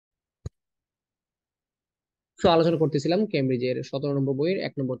তো আলোচনা করতেছিলাম কেমব্রিজের 17 নম্বর বইয়ের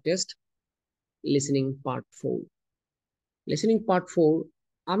 1 নম্বর test, listening part 4। Listening part 4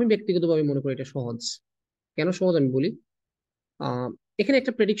 আমি ব্যক্তিগতভাবে মনে করি এটা সহজ। কেন সহজ আমি বলি। আহ এখানে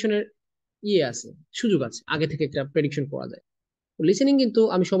একটা প্রেডিকশনের আছে, সুযোগ আছে, আগে থেকে একটা প্রেডিকশন করা যায়। লিসেনিং কিন্তু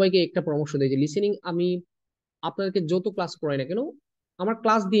আমি সবাইকে একটা পরামর্শ দিই যে লিসেনিং আমি আপনাদেরকে যত ক্লাস করাই না কেন, আমার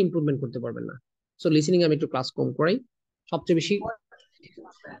ক্লাস দিয়ে ইমপ্রুভমেন্ট করতে পারবেন না। সো লিসেনিং আমি একটু ক্লাস কম করাই, সবচেয়ে বেশি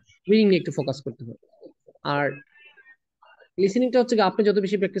রিডিং নিয়ে একটু ফোকাস করতে হবে। আর লিসেনিংটা হচ্ছে কি, আপনি যত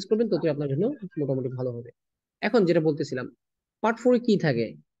বেশি প্র্যাকটিস করবেন ততই আপনার জন্য মোটামুটি ভালো হবে। এখন যেটা বলতেছিলাম, পার্ট 4 কি থাকে,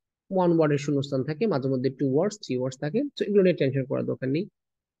 ওয়ান ওয়ার্ডের শূন্যস্থান থাকে, মাঝে মধ্যে 2 ওয়ার্ডস 3 ওয়ার্ডস থাকে, তো এগুলো নিয়ে টেনশন করার দরকার নেই।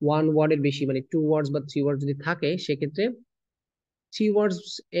 ওয়ান ওয়ার্ডের বেশি মানে 2 ওয়ার্ডস বা 3 ওয়ার্ড যদি থাকে, সেক্ষেত্রে 3 ওয়ার্ডস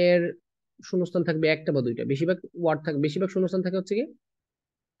এর শূন্যস্থান থাকবে একটা বা দুইটা, বেশিরভাগ ওয়ার্ড থাকে, বেশিরভাগ শূন্যস্থান থাকে হচ্ছে কি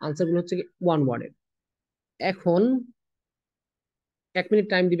আনসার গুলো হচ্ছে কি ওয়ান ওয়ার্ডের। এখন 1 মিনিট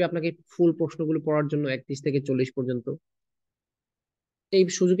টাইম দিবে আপনাকে ফুল প্রশ্নগুলো পড়ার জন্য, 31 থেকে 40 পর্যন্ত। এই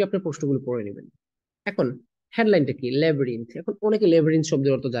সুযোগে আপনি প্রশ্নগুলো পড়ে নেবেন। এখন হেডলাইনটা কি, ল্যাবিরিন্থ। এখন অনেকে ল্যাবিরিন্থ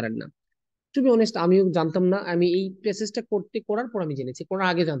শব্দের অর্থ জানেন না। টু বি অনেস্ট, আমিও জানতাম না। আমি এই প্রেসেসটা করার পর আমি জেনেছি, করার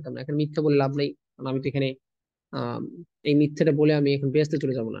আগে জানতাম না। এখন মিথ্যা বলে লাভ নেই, কারণ আমি তো এখানে আহ এই মিথ্যাটা বলে আমি এখন ব্যস্ত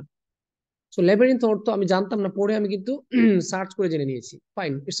চলে যাব না। সো ল্যাবিরিন্থ অর্থ আমি জানতাম না, পরে আমি কিন্তু সার্চ করে জেনে নিয়েছি।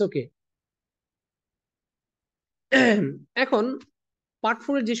 Fine, it's okay. এখন পার্ট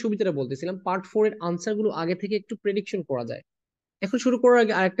 4 এর যে সুবিধাটা বলতেছিলাম, পার্ট 4 এর আনসার গুলো আগে থেকে একটু প্রেডিকশন করা যায়। এখন শুরু করার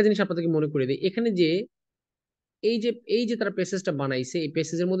আগে আরেকটা জিনিস আপনাদেরকে মনে করে দিই, এখানে যে এই যে তারা প্যাসেজটা বানাইছে, এই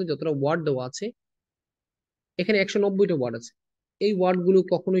প্যাসেজের মধ্যে যতটা ওয়ার্ড দেওয়া আছে, এখানে 190টা ওয়ার্ড আছে। এই ওয়ার্ড গুলো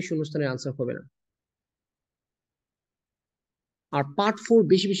কখনোই শূন্যস্থানের আনসার হবে না। আর পার্ট 4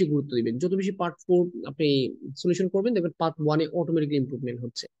 বেশি বেশি গুরুত্ব দিবেন। যত বেশি পার্ট 4 আপনি সলিউশন করবেন, দেখবেন পার্ট 1 এ অটোমেটিকলি ইমপ্রুভমেন্ট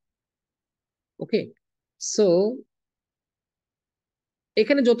হচ্ছে। ওকে, সো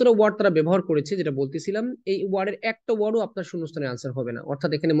এখানে যতটা ওয়ার্ড তারা ব্যবহার করেছে, যেটা বলতেছিলাম, এই ওয়ার্ডের একটা ওয়ার্ডও আপনার শূন্যস্থানের আনসার হবে না। অর্থাৎ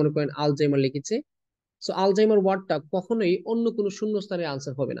এখানে মনে করেন আলজাইমার লিখেছে, সো আলজাইমার ওয়ার্ডটা কখনোই অন্য কোনো শূন্যস্থানের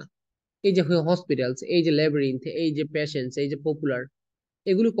আনসার হবে না। এই যে হসপিটালস, এই যে ল্যাবরিন্থ, এই যে পেশেন্টস, এই যে পপুলার,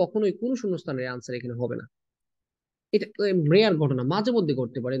 এগুলো কখনোই কোনো শূন্যস্থানের আনসার এখানে হবে না। এটা রেয়ার ঘটনা, মাঝে মধ্যে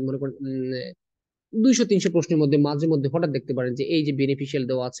করতে পারেন। মনে করেন 200-300 প্রশ্নের মধ্যে মাঝে মধ্যে হঠাৎ দেখতে পারেন যে এই যে বেনিফিশিয়াল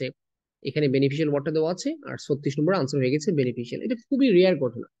দেওয়া আছে, এখানে বেনিফিশিয়াল ওয়ার্ডটা দেওয়া আছে আর 36 নম্বর আনসার হয়ে গেছে বেনিফিশিয়াল। এটা খুবই রেয়ার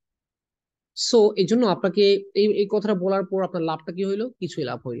ঘটনা। সো এই জন্য আপনাকে এই এই কথাটা বলার পর আপনার লাভটা কি হইলো? কিছুই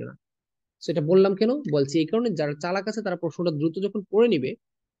লাভ হইলো না। সেটা বললাম কেন বলছি, এই কারণে যারা চালাক আছে তারা প্রশ্নটা দ্রুত যখন পড়ে নিবে,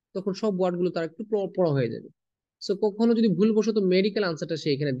 তখন সব ওয়ার্ড গুলো তার একটু পড়া হয়ে যাবে। সো কখনো যদি ভুলবশত মেডিকেল আনসারটা সে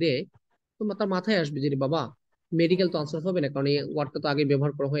এখানে দেয়, তো তার মাথায় আসবে যে বাবা, মেডিকেল তো আনসার হবে না, কারণ এই ওয়ার্ডটা তো আগে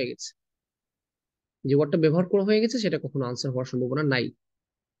ব্যবহার করা হয়ে গেছে। যে ওয়ার্ডটা ব্যবহার করা হয়ে গেছে সেটা কখনো আনসার হওয়ার সম্ভাবনা নাই,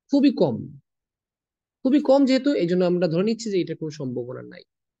 খুবই কম। খুবই কম যেহেতু, এই জন্য আমরা ধরে নিচ্ছি যে এটা কোনো সম্ভাবনা নাই।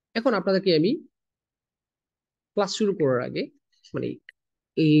 এখন আপনাদেরকে আমি ক্লাস শুরু করার আগে, মানে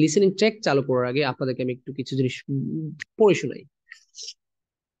লিসেনিং ট্র্যাক চালু করার আগে আপনাদেরকে আমি একটু কিছু জিনিস পড়ে শোনাই।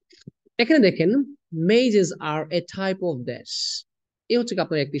 এখানে দেখেন, মেজেস আর এ টাইপ অফ ড্যাশ। এই হচ্ছে কি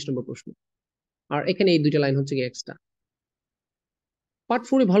আপনার 31 নম্বর প্রশ্ন। আর এখানে এই দুইটা লাইন হচ্ছে কি এক্সট্রা। পার্ট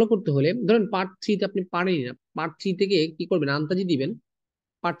 4 ভালো করতে হলে, ধরেন পার্ট 3 আপনি পারেনই না, পার্ট 3 থেকে কি করবেন, আন্তাজি দিবেন।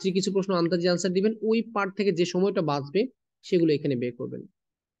 পার্ট 3 কিছু প্রশ্ন আন্তাজি আনসার দিবেন, ওই পার্ট থেকে যে সময়টা বাঁচবে সেগুলো এখানে বের করবেন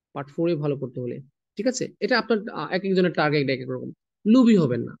পার্ট 4 ভালো করতে হলে। ঠিক আছে, এটা আপনার এক একজনের টার্গেট এক এক রকম। লুভি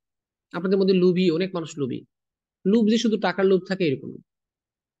হবেন না। আপনাদের মধ্যে লুভি, অনেক মানুষ লুভি। লুভ যে শুধু টাকার লোভ থাকে এরকম না।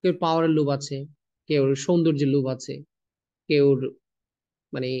 কেউ পাওয়ারের লোভ আছে, কেউ সৌন্দর্যের লোভ আছে, কেউ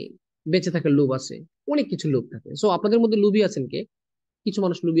মানে বেঁচে থাকার লোভ আছে, অনেক কিছু লোভ থাকে। সো আপনাদের মধ্যে লুভি আছেন কে? কিছু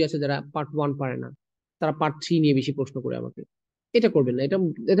মানুষ লুবি আছে যারা পার্ট 1 পারে না, তারা পার্ট 3 নিয়ে বেশি প্রশ্ন করে আমাকে। এটা করবেন না, এটা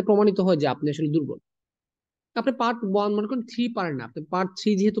এতে প্রমাণিত হয় যে আপনি আসলে দুর্বল। আপনি পার্ট 1 মনে করেন 3 পারেন না, আপনি পার্ট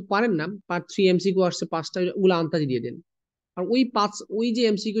 3 যেহেতু পারেন না, পার্ট 3 এমসিকিউ আসছে 5টা, ওগুলো আনতাজি দিয়ে দেন। আর ওই যে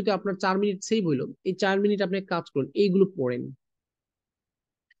এমসিকিউ তে আপনার 4 মিনিট সেভ হইলো, এই 4 মিনিট আপনি কাজ করুন, এইগুলো পড়েন।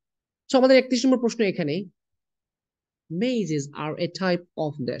 তো আমাদের 31 নম্বর প্রশ্ন এখানে, মেজেস আর এ টাইপ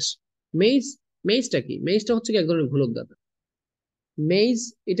অফ ড্যাশ। মেজ, মেজটা কি? মেজটা হচ্ছে কি এক ধরনের গোলক ধাঁধা। মেজ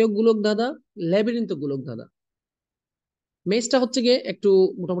এটাও গোলক ধাঁধা, ল্যাবিরিন্থ গোলক ধাঁধা। মেজটা হচ্ছে গিয়ে একটু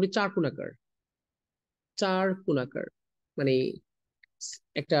মোটামুটি চার কোণাকার, চার কোণাকার, মানে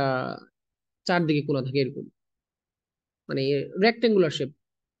একটা চারদিকে কোণা থাকে এরকম, মানে রেক্টেঙ্গুলার শেপ।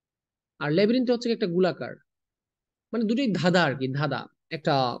 আর ল্যাবিরিন্থ হচ্ছে গিয়ে একটা গোলাকার, মানে দুটোই ধাঁধা আর কি, ধাঁধা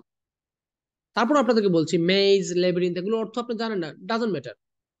একটা। তারপর আপনাদেরকে বলছি, মেজ ল্যাবিরিন্থ এগুলো অর্থ আপনি জানেন না, ডাজন্ট ম্যাটার।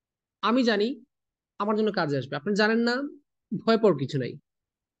 আমি জানি, আমার জন্য কাজে আসবে। আপনি জানেন না, ভয় পাওয়ার কিছু নাই।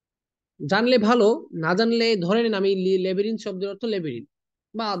 জানলে ভালো, না জানলে ধরে নেন আমি ল্যাবিরিন্থ শব্দের অর্থ ল্যাবিরিন্থ,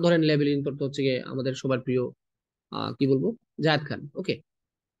 বা ধরেন ল্যাবিরিন্থ অর্থ হচ্ছে গিয়ে আমাদের সবার প্রিয় কি বলবো, জায়েদ খান। ওকে,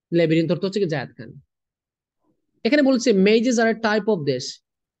 ল্যাবিরিন্থ অর্থ হচ্ছে কি জায়েদ খান। এখানে বলছে মেজেস আর টাইপ অফ দেশ।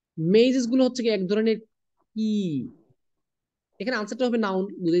 মেজেস গুলো হচ্ছে কি এক ধরনের কি, এখানে আনসারটা হবে নাউন,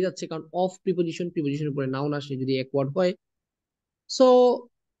 বুঝে যাচ্ছে, কারণ অফ প্রিপোজিশন, প্রিপোজিশনের পরে নাউন আসে যদি এক ওয়ার্ড হয়। সো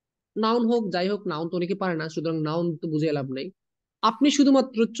নাউন হোক যাই হোক, নাউন তো অনেকে পারে না, সুতরাং নাউন তো বুঝে লাভ নাই। আপনি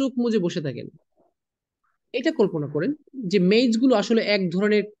শুধুমাত্র চোখ মুজে বসে থাকেন, এটা কল্পনা করেন যে মেজ গুলো আসলে এক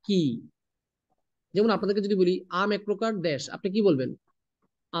ধরনের কি। যেমন আপনাদেরকে যদি বলি আম এক প্রকার দেশ, আপনি কি বলবেন?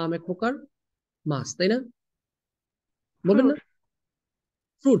 আম এক প্রকার মাছ, তাই না? বলবেন না? ফ্রুট।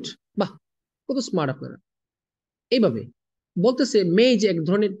 ফ্রুট। বাহ, কত স্মার্ট আপনারা। এইভাবে বলতেছে মেজ এক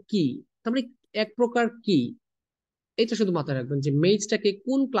ধরনের কি, তার মানে এক প্রকার কি। এটা শুধু মাথায় রাখবেন যে মেজটাকে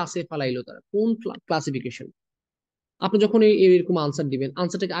কোন ক্লাসে ফালাইলো, তারা কোন ক্লাসিফিকেশন। আপনি যখন এরকম আনসার দিবেন,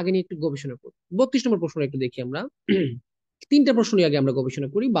 আনসারটাকে আগে নিয়ে একটু গবেষণা করুন। 32 নম্বর প্রশ্ন একটু দেখি আমরা। তিনটা প্রশ্ন নিয়ে আগে আমরা গবেষণা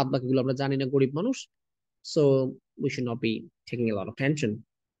করি, বাদ বাকিগুলো আমরা জানি না, গরিব মানুষ। So we should not be taking a lot of tension.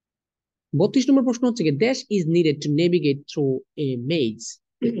 32 নম্বর প্রশ্ন হচ্ছে কি, dash is needed to navigate through a মেজ।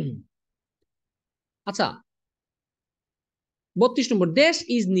 আচ্ছা, 32 নম্বর, dash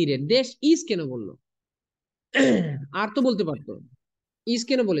is needed, dash is কেন বললো? আর তো বলতে পারতো, ইজ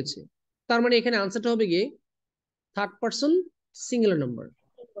কেন বলেছে? তার মানে এখানে আনসারটা হবে গিয়ে থার্ড পার্সন সিঙ্গুলার নাম্বার।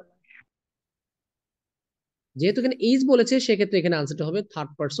 যেহেতু এখানে ইজ বলেছে, সেক্ষেত্রে এখানে আনসারটা হবে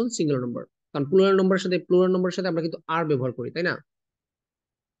থার্ড পার্সন সিঙ্গুলার নাম্বার। কারণ প্লুরাল নম্বরের সাথে আমরা কিন্তু আর ব্যবহার করি, তাই না?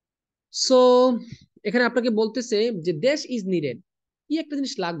 সো এখানে আপনাকে বলতেছে যে দেশ ইজ নিডেড, কি একটা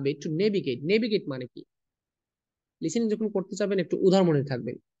জিনিস লাগবে টু নেভিগেট। নেভিগেট মানে কি? লিসেনিং যখন করতে চাবেন একটু উদাহরণ মনে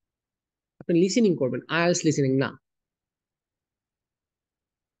থাকবেন, আপনি লিসেনিং করবেন, আইএলটিএস লিসেনিং না।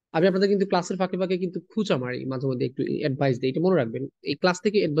 আমি আপনাদের কিন্তু ক্লাসের ফাঁকে ফাঁকে কিন্তু খুঁচা মারি, মাঝে মধ্যে একটু অ্যাডভাইস দিই, এটা মনে রাখবেন। এই ক্লাস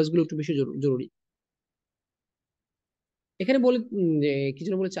থেকে অ্যাডভাইস গুলো একটু বেশি জরুরি। এখানে বলে যে কি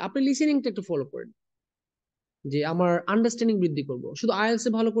যেন বলেছে, আপনি লিসেনিংটা একটু ফলো করেন, যে আমার আন্ডারস্ট্যান্ডিং বৃদ্ধি করবো। শুধু আইএলটিএস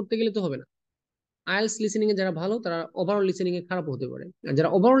এ ভালো করতে গেলে তো হবে না। আইএলটিএস লিসেনিং এ যারা ভালো, তারা ওভারঅল লিসেনিং এ খারাপ হতে পারে, আর যারা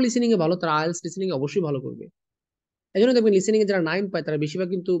ওভারঅল লিসেনিং এ ভালো, তারা আইএলটিএস লিসেনিং এ অবশ্যই ভালো করবে। এই জন্য দেখবেন লিসেনিং এ যারা 9 পায়, তারা বেশিরভাগ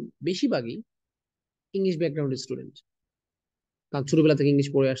কিন্তু বেশিরভাগই ইংলিশ ব্যাকগ্রাউন্ডের স্টুডেন্ট, কারণ ছোটবেলা থেকে ইংলিশ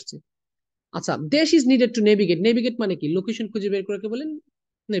পড়ে আসছে। আচ্ছা, দেশ is needed to navigate. Navigate মানে কি? লোকেশন খুঁজে বের করে বলেন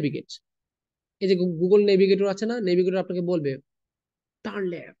নেভিগেট। এই যে গুগল নেভিগেটর আছে না, নেভিগেটর আপনাকে বলবে turn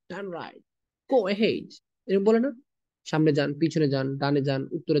left, turn right, go ahead, এরকম বলে না? সামনে যান, পিছনে যান, ডানে যান,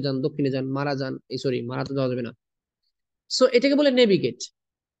 উত্তরে যান, দক্ষিণে যান, মারা যান, এই সরি মারা তো যাওয়া যাবে না। সো এটাকে বলে নেভিগেট।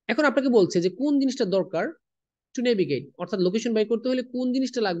 এখন আপনাকে বলছে যে কোন জিনিসটা দরকার টু নেভিগেট, অর্থাৎ লোকেশন বাই করতে হলে কোন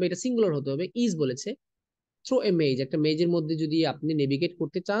জিনিসটা লাগবে, এটা সিঙ্গুলার হতে হবে। ইজ বলেছে থ্রো এ মেজ, একটা মেজের মধ্যে যদি আপনি নেভিগেট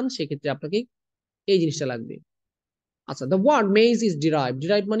করতে চান, সেক্ষেত্রে আপনাকে এই জিনিসটা লাগবে। আচ্ছা, the word maize is derive.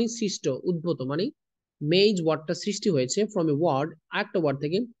 Derive মানে সৃষ্ট, উদ্ভূত মানে। মেজ ওয়ার্ডটা সৃষ্টি হয়েছে ফ্রম এ ওয়ার্ড, একটা ওয়ার্ড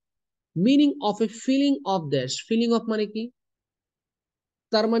থেকে। Meaning of a feeling of দ্যাশ। ফিলিং অফ মানে কি?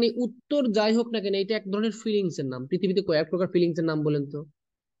 তার মানে উত্তর যাই হোক না কেন, এটা এক ধরনের ফিলিংস এর নাম। পৃথিবীতে কয়েক প্রকার ফিলিংস এর নাম বলেন তো?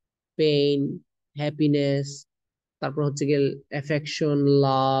 পেইন, হ্যাপিনেস, তারপর হচ্ছে গিয়ে অ্যাফেকশন,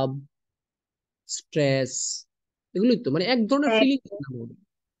 লাভ, স্ট্রেস, এগুলোই তো মানে এক ধরনের হ্যাঁ। ফিলিংস এর নাম হবে।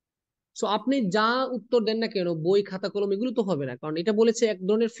 সো আপনি যা উত্তর দেন না কেন, বই খাতা কলম এগুলো তো হবে না, কারণ এটা বলেছে এক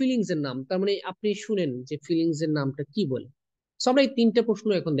ধরনের ফিলিংস এর নাম। তার মানে আপনি শুনেন যে ফিলিংস এর নামটা কি বলে। সো আমরা এই তিনটা প্রশ্ন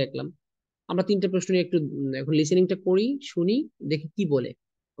এখন দেখলাম। আমরা তিনটা প্রশ্ন নিয়ে একটু এখন লিসেনিংটা করি, শুনি, দেখি কি বলে।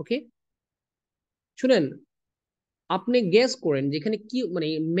 ওকে, শুনেন। আপনি গেস করেন যেখানে কি মানে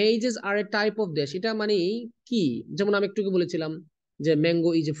মেজেস আর এ টাইপ অফ দেশ, এটা মানে কি? যেমন আমি একটু আগে বলেছিলাম যে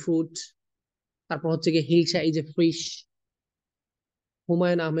ম্যাঙ্গো ইজ এ ফ্রুট, তারপর হচ্ছে গিয়ে hilsa is a fish,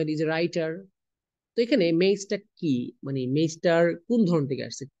 Humayun Ahmed is a writer. তো এখানে মেজটা কি, মানে মেজটার কোন ধরন থেকে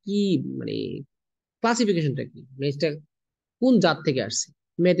আসছে কি, মানে ক্লাসিফিকেশনটা কি, মেজটা কোন জাত থেকে আসছে,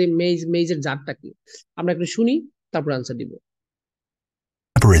 মেজের জাতটা কি? আমরা একটু শুনি, তারপর আনসার দিব।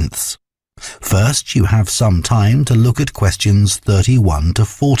 Labyrinths. First, you have some time to look at questions 31 to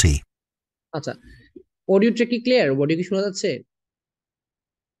 40. আচ্ছা, অডিওটা কি ক্লিয়ার? অডিও কি শোনা যাচ্ছে?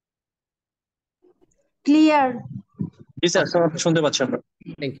 ক্লিয়ার। জি স্যার, আচ্ছা, শুনতে পাচ্ছি আমরা।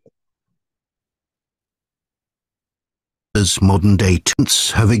 Thank you. As modern day tense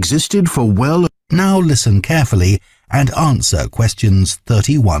have existed for well. Now listen carefully and answer questions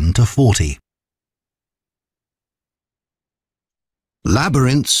 31 to 40.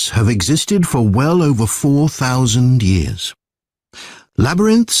 Labyrinths have existed for well over 4,000 years.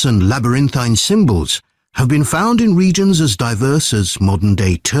 Labyrinths and labyrinthine symbols have been found in regions as diverse as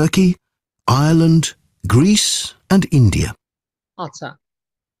modern-day Turkey, Ireland, Greece and India. আচ্ছা,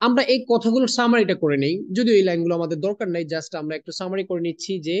 আমরা এই কথাগুলোর সামারিটা করে নেই, যদিও এই লাইনগুলো আমাদের দরকার নাই, জাস্ট আমরা একটু সামারি করে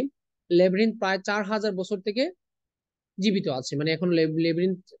নিচ্ছি যে লেবিরিন্থ প্রায় 4000 বছর থেকে জীবিত আছে। মানে এখন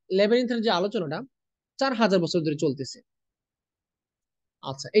লেবিরিন্থের যে আলোচনাটা 4000 বছর ধরে চলতেছে।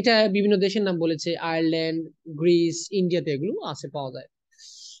 আচ্ছা, এটা বিভিন্ন দেশের নাম বলেছে, আয়ারল্যান্ড, গ্রিস, ইন্ডিয়াতে এগুলো আছে, পাওয়া যায়।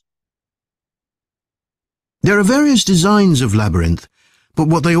 There are various designs of labyrinth, but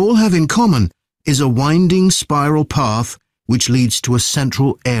what they all have in common is a winding spiral path which leads to a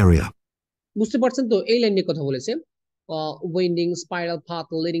central area. বুঝতে পারছেন তো, এই লাইন নিয়ে কথা বলেছে, winding spiral path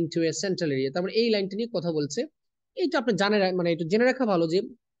leading to a central area, তারপরে এই লাইনটা নিয়ে কথা বলছে। এইটা আপনি মানে একটু জেনে রাখা ভালো যে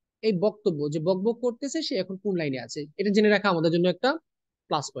এই বক্তব্য যে বকবক করতেছে সে এখন কোন লাইনে আছে, এটা জেনে রাখা আমাদের জন্য একটা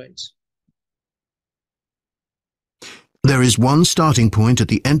plus point. There is one starting point at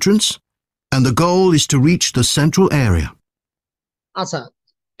the entrance, and the goal is to reach the central area. আচ্ছা,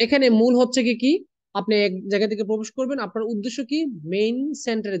 এখানে মূল হচ্ছে কি কি, আপনি এক জায়গা থেকে প্রবেশ করবেন, আপনার উদ্দেশ্য কি, মেইন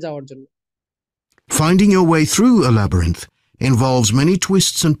সেন্টারে যাওয়ার জন্য। Finding your way through a labyrinth involves many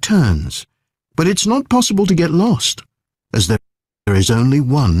twists and turns, but it's not possible to get lost, as there is only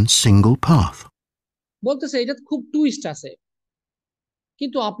one single path. বলতেছে এটা খুব টুইস্ট আছে,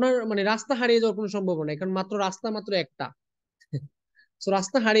 কিন্তু আপনার মানে রাস্তা হারিয়ে যাওয়ার কোনো সম্ভাবনা নাই, কারণ মাত্র রাস্তা মাত্র একটা। তো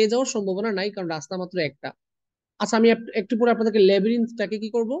রাস্তা হারিয়ে যাওয়ার সম্ভাবনা নাই, কারণ রাস্তা মাত্র একটা। আচ্ছা, আমি একটু পরে আপনাদেরকে ল্যাবিরিন্থটাকে কি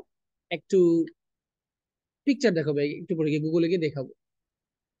করব, একটু পিকচার দেখাবো, একটু পরে গিয়ে গুগলে গিয়ে দেখাবো।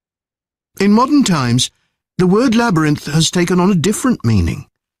 In modern times, the word labyrinth has taken on a different meaning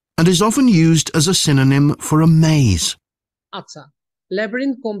and is often used as a synonym for a maze. আচ্ছা,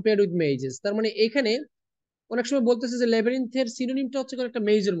 ল্যাবিরিন্থ কম্পেয়ার্ড উইথ মেজেস, তার মানে এখানে অনেক সময় বলতেছে যে ল্যাবিরিন্থের সিনোনিমটা হচ্ছে কোনো একটা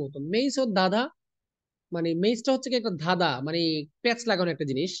মেজের মতো। মেজ ও দাদা, মানে মেজটা হচ্ছে কি একটা ধাঁধা, মানে প্যাচ লাগানো একটা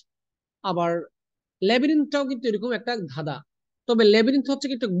জিনিস। আবার ল্যাবিরিন্থটাও কিন্তু এরকম একটা ধাঁধা, তবে ল্যাবিরিন্থ হচ্ছে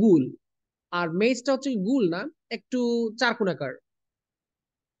কি একটা গুল, আর মেজটা হচ্ছে কি গুল না, একটু চারকোনাকার।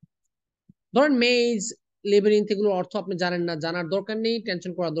 ধরেন মেজ, লেবিরিন্থ, এগুলোর অর্থ আপনি জানেন না, জানার দরকার নেই,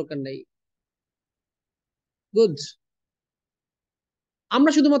 টেনশন করার দরকার নেই। গুড।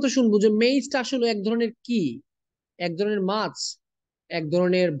 আমরা শুধুমাত্র শুনবো যে মেজটা আসলে এক ধরনের কি, এক ধরনের মাছ, এক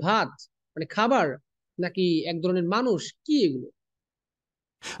ধরনের ভাত মানে খাবার, নাকি এক ধরনের মানুষ, কি এগুলো?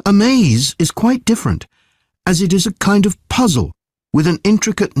 A maze is quite different, as it is a kind of puzzle with an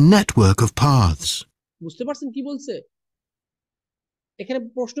intricate network of paths. বুঝতে পারছেন কি বলছে? এখানে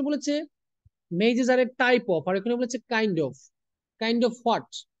প্রশ্ন বলেছে মেজেস আর এ টাইপ অফ, আর এখানে বলেছে kind of. Kind of what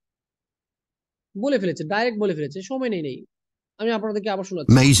বলে ফেলেছে, ডাইরেক্ট বলে ফেলেছে, সময় নেই। আমি আপনাদেরকে আবার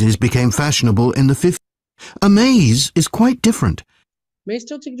শোনাচ্ছি। Mazes became fashionable in the 50s. A maze is quite different,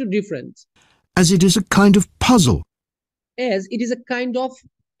 মেজটা হচ্ছে কিছু different, as it is a kind of puzzle. as it is a kind of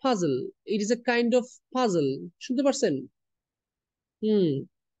puzzle, it is a kind of puzzle। শুনতে পারছেন? হুম।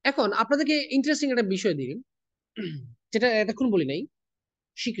 এখন আপনাদেরকে interesting একটা বিষয় দিই, যেটা এতক্ষণ বলি নাই।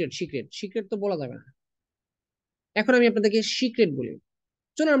 সিক্রেট, সিক্রেট, সিক্রেট তো বলা যাবে না, এখন আমি আপনাদেরকে সিক্রেট বলি।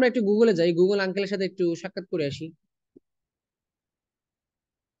 চলুন আমরা একটু গুগলে যাই, গুগল আঙ্কেলের সাথে একটু সাক্ষাৎ করে আসি।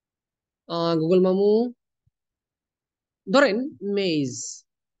 গুগল মামু, ধরেন মেজ,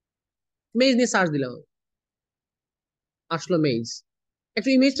 মেজ নিয়ে সার্চ দিলাম, আসলো মেজ। একটু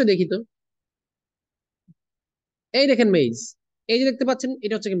ইমেজটা দেখি তো। এই দেখেন মেজ, এই যে দেখতে পাচ্ছেন,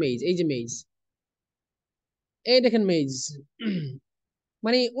 এটা হচ্ছে মেজ, এই যে মেজ, এই দেখেন মেজ।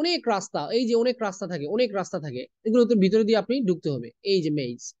 মানে অনেক রাস্তা, এই যে অনেক রাস্তা থাকে, অনেক রাস্তা থাকে, এগুলো তো ভিতরে দিয়ে আপনি ঢুকতে হবে, এই যে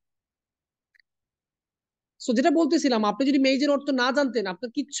মেজ। সো যেটা বলতেছিলাম, আপনি যদি মেজের অর্থ না জানতেন আপনার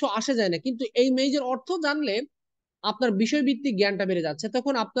কিচ্ছু আসে যায় না, কিন্তু এই মেজের অর্থ জানলে আপনার বিষয়ভিত্তিক জ্ঞানটা বেড়ে যাচ্ছে,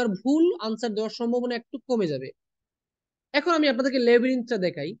 তখন আপনার ভুল আনসার দেওয়ার সম্ভাবনা একটু কমে যাবে। এখন আমি আপনাদেরকে লেবিরিন্থটা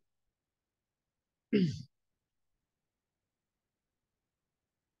দেখাই।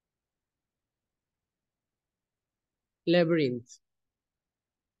 লেবিরিন্থ,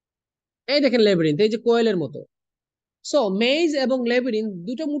 এই দেখেন লেবিরিন্থ, এই যে কোয়েলের মতো। সো মেজ এবং লেবিরিন্থ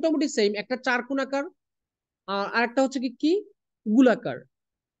দুটো মোটামুটি সেম, একটা চারকোনাকার আর আরেকটা হচ্ছে কি কি গোলাকার,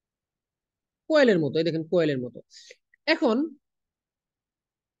 কোয়েলের মতো, এই দেখেন কোয়েলের মতো। এখন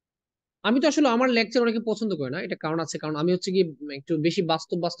আমি তো আসলে আমার লেকচার অনেকে পছন্দ করে না, এটা কারণ আছে, কারণ আমি হচ্ছে কি একটু বেশি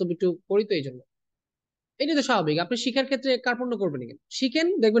বাস্তব বাস্তব একটু করি, তো এই জন্য। এটা তো স্বাভাবিক, আপনি শিক্ষার ক্ষেত্রে কার্পণ্য করবেন কেন, শিখেন,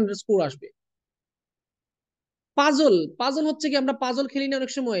 দেখবেন স্কোর আসবে। পাজল, পাজল হচ্ছে কি, আমরা পাজল খেলি না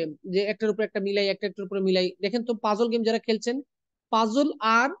অনেক সময়, যে একটার উপর একটা মিলাই, একটার উপরে মিলাই, দেখেন তো পাজল গেম যারা খেলছেন, পাজল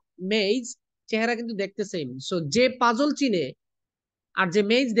আর মেজ চেহারা কিন্তু দেখতে সেম। সো যে পাজল চিনে আর যে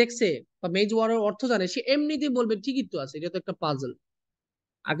মেজ দেখছে বা মেজ ওয়ার্ডের অর্থ জানে, সে এমনিতেই বলবে ঠিকই তো আছে, এটা তো একটা পাজল।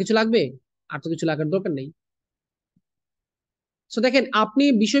 আর কিছু লাগবে? আর তো কিছু লাগার দরকার নেই। সো দেখেন, আপনি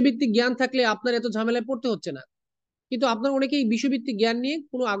বিষয়ভিত্তিক জ্ঞান থাকলে আপনার এত ঝামেলায় পড়তে হচ্ছে না, কিন্তু আপনার অনেকেই বিষয়ভিত্তিক জ্ঞান নিয়ে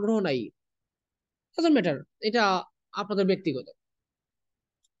কোনো আগ্রহ নাই, ডাজন্ট ম্যাটার, এটা আপনাদের ব্যক্তিগত।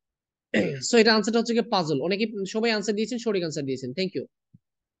 সো এটা আনসারটা হচ্ছে কি পাজল। অনেকে, সবাই আনসার দিয়েছেন, সঠিক আনসার দিয়েছেন, থ্যাংক ইউ।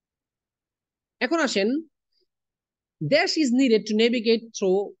 এখন আসেন, dash is needed to navigate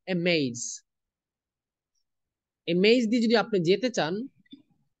through a মেজ। এই মেজ দিয়ে যদি আপনি যেতে চান,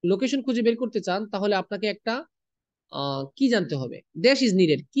 লোকেশন খুঁজে বের করতে চান তাহলে আপনাকে একটা কি জানতে হবে, ড্যাশ ইজ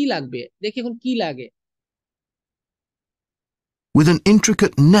নিডেড, কি লাগবে, দেখি এখন কি লাগে। with an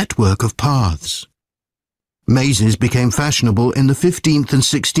intricate network of paths. Mazes became fashionable in the 15th and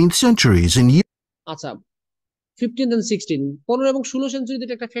 16th centuries in আচ্ছা, 15 and 16, 15 এবং 16 সেঞ্চুরিতে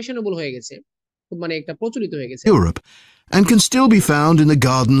এটা একটা ফ্যাশনেবল হয়ে গেছে, খুব মানে একটা প্রচলিত হয়ে গেছে। Europe and can still be found in the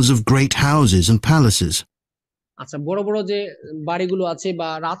gardens of great houses and palaces. আচ্ছা, বড় বড় যে বাড়িগুলো আছে বা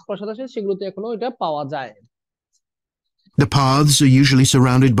রাজপ্রাসাদ আছে সেগুলোতে এখনো এটা পাওয়া যায়। The paths are usually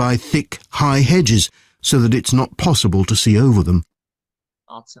surrounded by thick, high hedges so that it's not possible to see over them.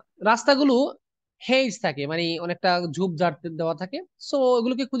 আচ্ছা, রাস্তাগুলো হেজ থাকে, মানে অনেকটা ঝোপঝাড় দেওয়া থাকে, সো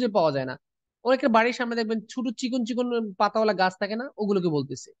ওগুলোকে খুঁজে পাওয়া যায় না। অনেকের বাড়ির সামনে দেখবেন ছোট চিকন চিকন পাতাওয়ালা গাছ থাকে না, ওগুলোকে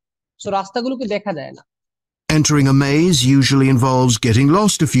বলতেছে। সো রাস্তাগুলোকে দেখা যায় না। Entering a maze usually involves getting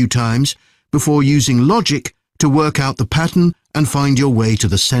lost a few times before using logic to work out the pattern and find your way to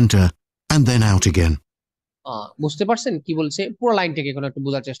the center, and then out again. বুঝতে পারছেন কি বলছে? পুরো লাইনটাকে এখন একটু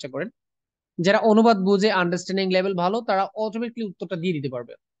বোঝার চেষ্টা করেন। যারা অনুবাদ বুঝে, আন্ডারস্ট্যান্ডিং লেভেল ভালো, তারা অটোমেটিকলি উত্তরটা দিয়ে দিতে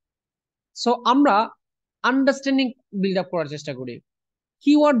পারবে। সো আমরা আন্ডারস্ট্যান্ডিং বিল্ড আপ করার চেষ্টা করি।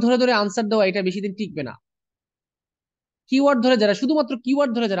 কিওয়ার্ড ধরে ধরে আনসার দেওয়া এটা বেশি দিন টিকবে না। কিওয়ার্ড ধরে যারা, শুধুমাত্র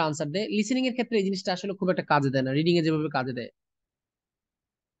কিওয়ার্ড ধরে যারা আনসার দেয়, লিসেনিং এর ক্ষেত্রে এই জিনিসটা আসলে খুব একটা কাজে দেয় না, রিডিং এ যেভাবে কাজে দেয়।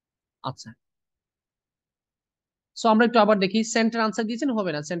 আচ্ছা, সো আমরা একটু আবার দেখি। সেন্টার আনসার দিয়েছেন,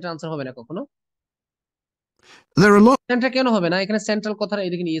 হবে না, সেন্টার আনসার হবে না কখনো। There are সেন্টার কেন হবে না? এখানে সেন্ট্রাল কথাটা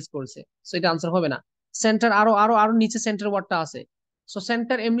এদিকে ইউজ করছে, সো এটা আনসার হবে না। সেন্টার আরো আরো আরো নিচে সেন্টার ওয়ার্ডটা আছে, সো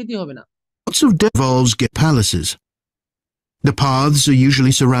সেন্টার এমনিতেই হবে না। lots of involves get palaces. The paths are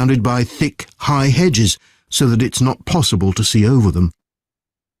usually surrounded by thick, high hedges so that it's not possible to see over them.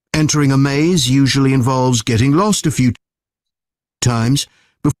 Entering a maze usually involves getting lost a few times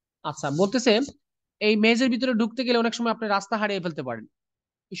আচ্ছা, বলতেছে এই মেজের ভিতরে ঢুকতে গেলে অনেক সময় আপনি রাস্তা হারিয়ে ফেলতে পারেন,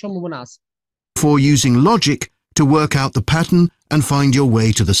 এই সম্ভাবনা আছে। before using logic to work out the pattern and find your way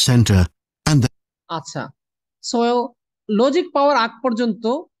to the center, and then আচ্ছা, সো লজিক পাওয়ার আগ পর্যন্ত,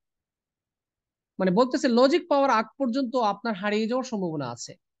 মানে বলতেছে লজিক পাওয়ার আগ পর্যন্ত আপনার হারিয়ে যাওয়ার সম্ভাবনা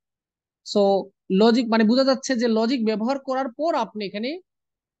আছে। সো লজিক মানে বোঝা যাচ্ছে যে লজিক ব্যবহার করার পর আপনি এখানে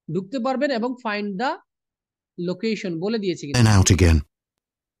ঢুকতে পারবেন এবং ফাইন্ড দা লোকেশন বলে দিয়েছে কিন্তু। out again.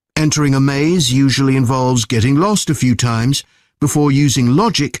 Entering a maze usually involves getting lost a few times before using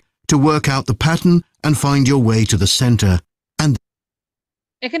logic to work out the pattern and find your way to the center, and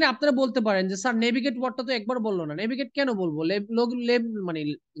এখানে আপনারা বলতে পারেন যে স্যার নেভিগেট ওয়ার্ডটা তো একবার বললো না, নেভিগেট কেন বলবো? মানে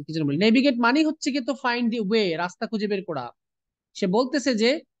কি যেন বলি, নেভিগেট মানে হচ্ছে কি, তো ফাইন্ড দি ওয়ে, রাস্তা খুঁজে বের করা। সে বলতেছে যে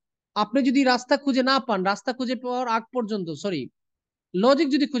আপনি যদি রাস্তা খুঁজে না পান, রাস্তা খুঁজে পাওয়ার আগ পর্যন্ত, সরি, লজিক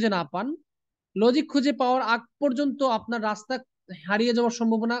যদি খুঁজে না পান, লজিক খুঁজে পাওয়ার আগ পর্যন্ত আপনার রাস্তা হারিয়ে যাওয়ার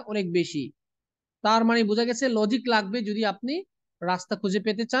সম্ভাবনা অনেক বেশি। তার মানে বোঝা গেছে লজিক লাগবে যদি আপনি রাস্তা খুঁজে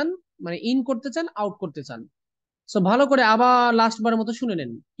পেতে চান, মানে ইন করতে চান, আউট করতে চান। সো ভালো করে আবার লাস্ট বারের মতো শুনে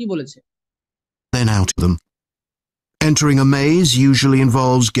নেন কি বলেছে। then out of them. Entering a maze usually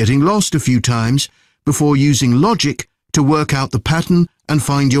involves getting lost a few times before using logic to work out the pattern and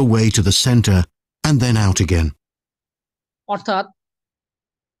find your way to the center, and then out again. অর্থাৎ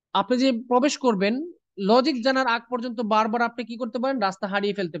আপনি যে প্রবেশ করবেন, logic জানার আগ পর্যন্ত বারবার আপনি কি করতে পারেন, রাস্তা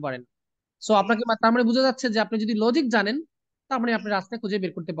হারিয়ে ফেলতে পারেন। সো আপনাকে তার মানে বোঝা যাচ্ছে যে আপনি যদি লজিক জানেন, তার মানে আপনি রাস্তা খুঁজে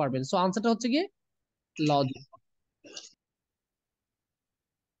বের করতে পারবেন। সো আনসারটা হচ্ছে গিয়ে লজিক।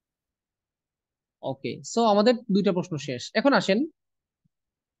 ওকে, সো আমাদের দুইটা প্রশ্ন শেষ। এখন আসেন,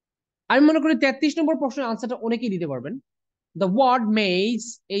 আমি মনে করি 33 নম্বর প্রশ্নের আনসারটা অনেকেই দিতে পারবেন। দ্য ওয়ার্ড মেজ,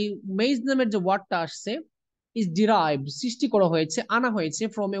 এই মেজ নামের যে ওয়ার্ডটা আসছে, ইজ ডিরাইভড, সৃষ্টি করা হয়েছে, আনা হয়েছে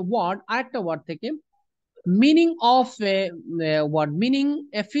ফ্রম এ ওয়ার্ড, আরেকটা ওয়ার্ড থেকে। Meaning of a word, meaning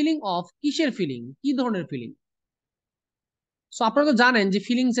a feeling of, কিসের ফিলিং, কি ধরনের ফিলিং? সো আপনারা তো জানেন যে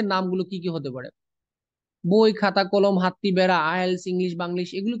ফিলিংস এর নামগুলো কি কি হতে পারে। বই, খাতা, কলম, হাতি, বেড়া, আইএলস, ইংলিশ, বাংলিশ,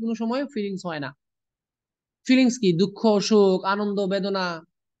 এগুলো কোনো সময় ফিলিংস হয় না। ফিলিংস কি? দুঃখ, সুখ, আনন্দ, বেদনা,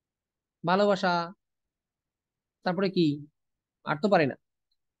 ভালোবাসা, তারপরে কি, আর তো পারি না,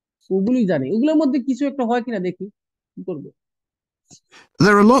 ওগুলোই জানি। ওগুলোর মধ্যে কিছু একটা হয় কিনা দেখি, কি করবো।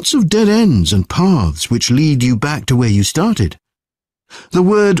 There are lots of dead ends and paths which lead you back to where you started. The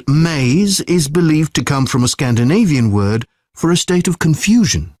word maze is believed to come from a Scandinavian word for a state of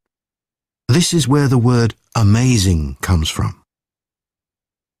confusion. This is where the word amazing comes from.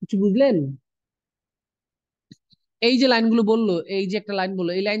 কিছু বুঝলেন? এই যে লাইনগুলো বললো, এই যে একটা line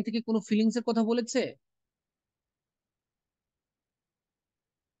বললো, এই লাইন থেকে কোনো ফিলিংস এর কথা বলেছে?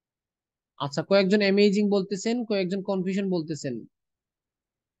 আচ্ছা, কয়েকজন অ্যামেজিং বলতেছেন, কয়েকজন কনফিউশন বলতেছেন।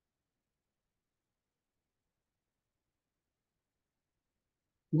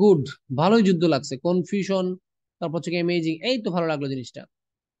 গুড, ভালোই যুদ্ধ লাগছে। কনফিউশন, তারপর হচ্ছে অ্যামেজিং, এই তো ভালো লাগলো জিনিসটা।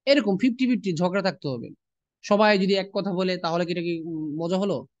 এরকম 50-50 ঝগড়া থাকতে হবে। সবাই যদি এক কথা বলে তাহলে কি এটা কি মজা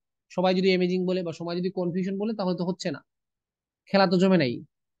হলো? সবাই যদি অ্যামেজিং বলে বা সবাই যদি কনফিউশন বলে তাহলে তো হচ্ছে না, খেলা তো জমে নাই।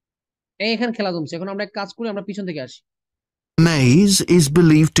 এখানে খেলা জমছে, এখন আমরা এক কাজ করি, আমরা পিছন থেকে আসি। Maize is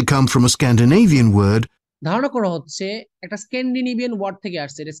believed to come from a Scandinavian word ধারণা করা হচ্ছে একটা স্ক্যান্ডিনেভিয়ান ওয়ার্ড থেকে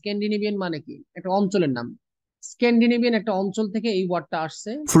আসছে। এটা স্ক্যান্ডিনেভিয়ান মানে কি? একটা অঞ্চলের নাম। স্ক্যান্ডিনেভিয়ান একটা অঞ্চল থেকে এই ওয়ার্ডটা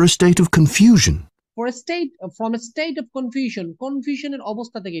আসছে। for a state of confusion. For state, from a state of confusion, কনফিউশনের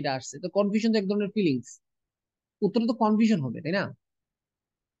অবস্থা থেকে এটা আসছে। তো কনফিউশন তো এক ধরনের ফিলিংস, উত্তরে তো কনফিউশন হবে, তাই না?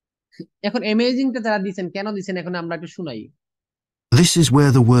 এখন অ্যামেজিংটা যারা দিচ্ছেন কেন দিচ্ছেন এখন আমরা একটু শুনাই। This is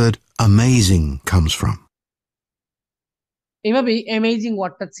where the word amazing comes from. এভাবেই অ্যামেজিং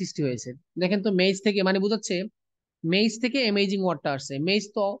ওয়ার্ডটার সৃষ্টি হয়েছে। দেখেন তো, মেজ থেকে মানে বোঝাচ্ছে মেজ থেকে অ্যামেজিং ওয়ার্ডটা আসছে। মেজ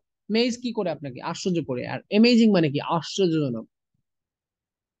তো, মেজ কি করে আপনাকে আশ্চর্য করে, আর অ্যামেজিং মানে কি আশ্চর্যজনক।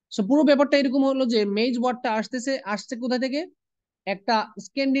 সো পুরো ব্যাপারটা এরকম হলো যে মেজ ওয়ার্ডটা আসছে কোথা থেকে? একটা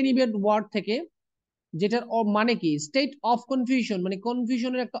স্ক্যান্ডিনেভিয়ান ওয়ার্ড থেকে, যেটার মানে কি স্টেট অফ কনফিউশন, মানে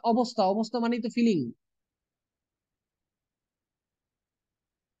কনফিউশনের একটা অবস্থা। অবস্থা মানে তো ফিলিং।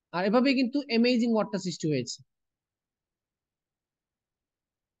 আর এভাবে কিন্তু অ্যামেজিং ওয়ার্ডটা সৃষ্টি হয়েছে।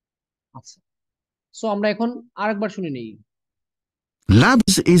 আচ্ছা, সো আমরা এখন আরেকবার শুনে নেই।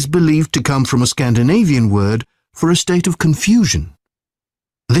 Labs is believed to come from a Scandinavian word for a state of confusion.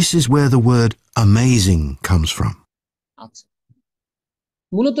 This is where the word amazing comes from. আচ্ছা,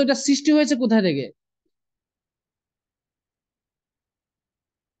 মূলত এটা সৃষ্টি হয়েছে কোথায় থেকে?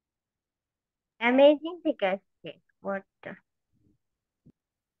 অ্যামেজিং থেকে আসছে ওয়ার্ডটা।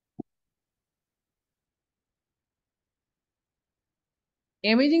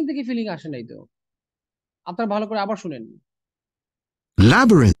 অ্যামেজিং থেকে ফিলিং আসে নাই তো। আপনারা ভালো করে আবার শুনেন।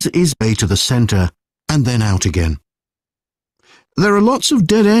 Labyrinth is way to the center and then out again. There are lots of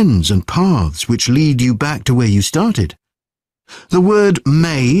dead ends and paths which lead you back to where you started. The word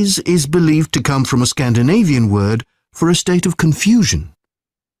maze is believed to come from a Scandinavian word for a state of confusion.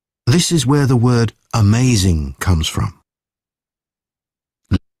 This is where the word amazing comes from.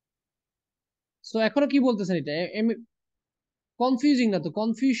 So এখনো কি বলতেছেন এটা? Confusing না তো,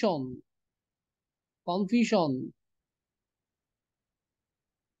 confusion, confusion.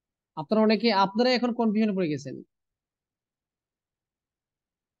 আপনারা এখন কনফিউশনে পড়ে গেছেন।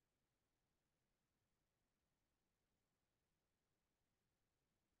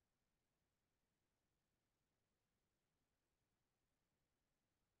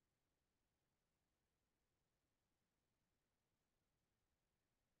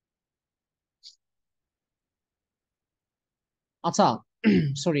 আচ্ছা,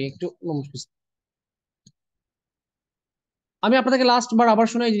 সরি একটু নমস্কার। আমি আপনাদেরকে লাস্ট বার আবার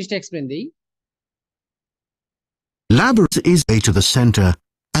শোনাই জিনিসটা এক্সপ্লেন দিই। Labyrinth is way to the center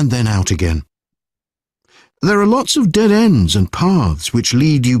and then out again. There are lots of dead ends and paths which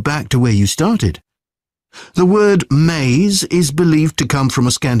lead you back to where you started. The word maze is believed to come from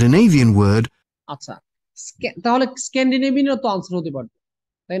a Scandinavian word. আচ্ছা, তাহলে স্ক্যান্ডিনেভিয়ানও তো answer হতে পারতো,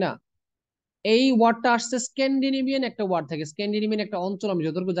 তাই না? এই ওয়ার্ডটা আসছে স্ক্যান্ডিনেভিয়ান একটা ওয়ার্ড থেকে। স্ক্যান্ডিনেভিয়ান একটা অঞ্চল, আমি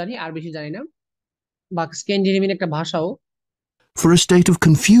যতটুকু জানি, আর বেশি জানি না। বা স্ক্যান্ডিনেভিয়ান একটা ভাষাও। For a state of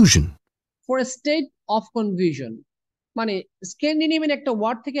confusion. For a state of confusion, মানে স্ক্যান্ডিনেভিয়ান একটা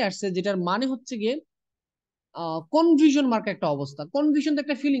ওয়ার্ড থেকে আসছে, যেটার মানে হচ্ছে গিয়ে কনফিউশন মার্কা একটা অবস্থা। কনফিউশন তো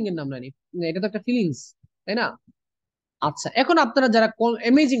একটা ফিলিং এর নাম নানি, এটা তো একটা ফিলিংস, তাই না? আচ্ছা, এখন আপনারা যারা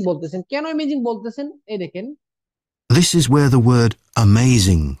অ্যামেজিং বলতেছেন, কেন অ্যামেজিং বলতেছেন? এই দেখেন, This is where the word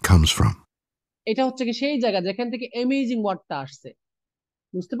amazing comes from. এটা হচ্ছে কি সেই জায়গা যেখান থেকে অ্যামেজিং ওয়ার্ডটা আসছে।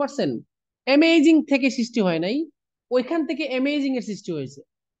 বুঝতে পারছেন? অ্যামেজিং থেকে সৃষ্টি হয় নাই, ওইখান থেকে অ্যামেজিং এর সৃষ্টি হয়েছে।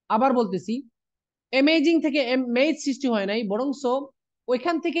 আবার বলতেছি, অ্যামেজিং থেকে মেজ সৃষ্টি হয় নাই, বরং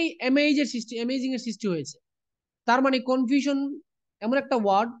ওইখান থেকেই অ্যামেজিং এর সৃষ্টি হয়েছে। তার মানে কনফিউশন এমন একটা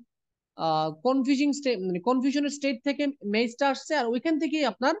ওয়ার্ড, কনফিউজিং স্টেট, মানে কনফিউশনের স্টেট থেকে মেজটা আসছে, আর ওইখান থেকেই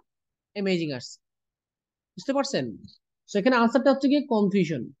আপনার অ্যামেজিং আসছে। বুঝতে পারছেন? তো এখানে আনসারটা হচ্ছে কি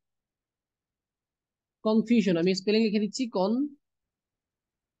কনফিউশন। কনফিউশন আমি স্পেলিং লিখে দিচ্ছি,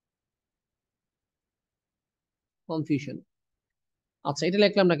 কনফিউশন। আচ্ছা, এটা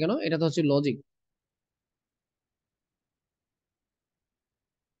লিখলাম না কেন? এটা তো হচ্ছে লজিক।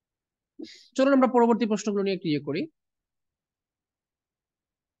 চলুন আমরা পরবর্তী প্রশ্নগুলো নিয়ে ক্লিয়ার করি।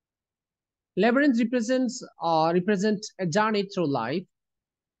 Labyrinth represents a journey through life.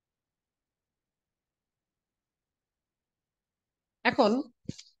 এখন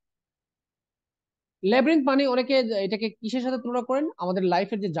ল্যাবরিন্থ মানে অনেকে এটাকে কিসের সাথে তুলনা করেন? আমাদের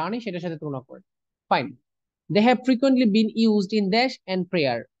লাইফের যে জার্নি সেটার সাথে তুলনা করেন। Fine, they have frequently been used in dash and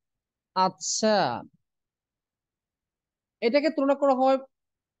prayer. আচ্ছা, এটাকে তুলনা করা হয়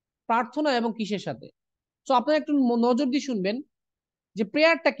প্রার্থনা এবং কিসের সাথে? তো আপনারা একটু নজর দিয়ে শুনবেন। যে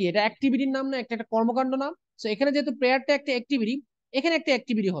প্রেয়ারটা কি, এটা অ্যাক্টিভিটির নাম না, একটা একটা কর্মকাণ্ড নাম। তো এখানে যেহেতু প্রেয়ারটা একটা অ্যাক্টিভিটি, এখানে একটা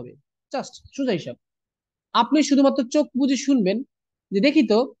অ্যাক্টিভিটি হবে, জাস্ট সোজা হিসাব। আপনি শুধুমাত্র চোখ বুজে শুনবেন যে দেখি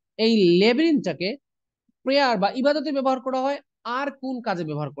তো এই লেবিরিনটাকে প্রেয়ার বা ইবাদতে ব্যবহার করা হয় আর কোন কাজে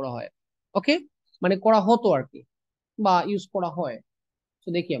ব্যবহার করা হয়। ওকে, মানে করা হতো আর কি, বা ইউজ করা হয়। তো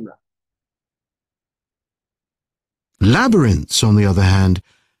দেখি আমরা। Labyrinths, on the other hand,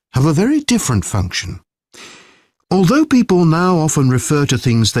 have a very different function. Although people now often refer to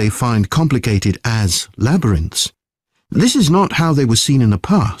things they find complicated as labyrinths, this is not how they were seen in the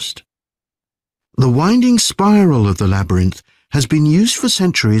past. The winding spiral of the labyrinth has been used for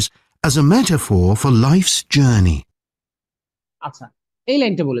centuries as a metaphor for life's journey. আচ্ছা, এই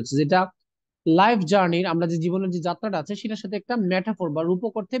লাইনটা বলেছে যেটা life জার্নির, আমরা যে জীবনের যে যাত্রাটা আছে সেটার সাথে একটা মেটাফোর বা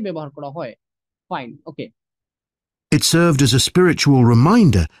রূপক অর্থে ব্যবহার করা হয়। Fine, okay. It served as a spiritual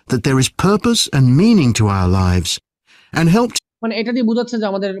reminder that there is purpose and meaning to our lives, and helped মানে এটা দিয়ে বোঝাচ্ছে যে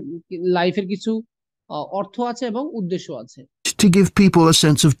আমাদের লাইফের কিছু অর্থ আছে এবং উদ্দেশ্য আছে। to give people a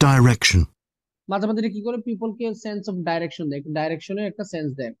sense of direction. মাঝে মাঝে এটা কি করে পিপলকে সেন্স অফ ডাইরেকশন দেয়, ডাইরেকশনের একটা সেন্স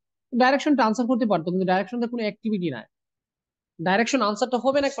দেয়। ডাইরেকশনটা আনসার করতে পারতো, কিন্তু ডাইরেকশনটা কোনো অ্যাক্টিভিটি না। ডাইরেকশন আনসারটা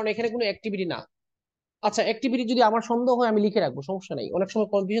হবে না কারণ এখানে কোনো অ্যাক্টিভিটি না। আচ্ছা, অ্যাক্টিভিটি যদি আমার সন্দেহ হয় আমি লিখে রাখবো, সমস্যা নাই, অনেক সময়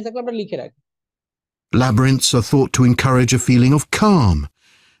কনফিউশন থাকলে আমরা লিখে রাখি। Labyrinths are thought to encourage a feeling of calm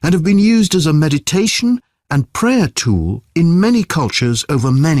and have been used as a meditation and prayer tool in many cultures over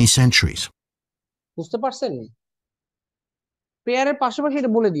many centuries. বুঝতে পারছেন? প্রেয়ারের পাশাপাশি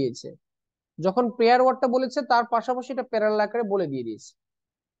এটা বলে দিয়েছে, যখন প্রেয়ার ওয়ার্ডটা বলেছে তার পাশাপাশি এটা প্যারালাল আকারে বলে দিয়ে দিয়েছে।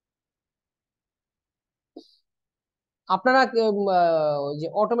 আপনারা ওই যে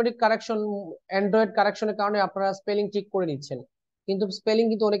অটোমেটিক কারেকশন, অ্যান্ড্রয়েড কারেকশনের কারণে আপনারা স্পেলিং ঠিক করে নিচ্ছেন, কিন্তু স্পেলিং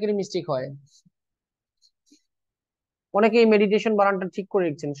কিন্তু অনেকেরই মিস্টেক হয়। অনেকেই মেডিটেশন বানানটা ঠিক করে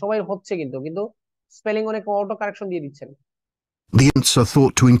দিচ্ছেন, সবাই হচ্ছে কিন্তু কিন্তু স্পেলিং অনেক অটো কারেকশন দিয়ে দিচ্ছেন। The ants are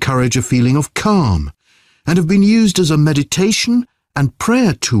thought to encourage a feeling of calm and have been used as a meditation and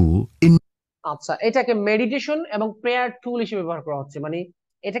prayer tool in আচ্ছা, এটাকে মেডিটেশন এবং প্রেয়ার টুল হিসেবে ব্যবহার করা হচ্ছে, মানে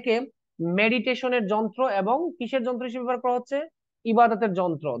এটাকে মেডিটেশনের যন্ত্র এবং কিসের যন্ত্র হিসেবে ব্যবহার করা হচ্ছে? ইবাদতের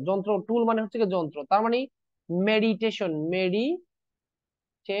যন্ত্র। যন্ত্র, টুল মানে হচ্ছে কি যন্ত্র, তার মানে মেডিটেশন,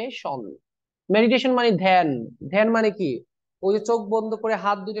 মেডিটেশন, মেডিটেশন মানে ধ্যান। ধ্যান মানে কি? ওই যে চোখ বন্ধ করে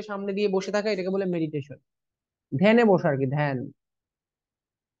হাত দুটো সামনে দিয়ে বসে থাকা, এটাকে বলে মেডিটেশন। ধ্যানে বসা আর কি, ধ্যান।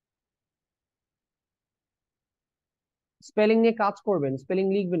 স্পেলিং নিয়ে কাজ করবেন, স্পেলিং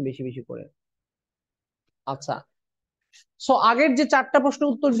লিখবেন বেশি বেশি করে। আচ্ছা, সো আগের যে চারটা প্রশ্ন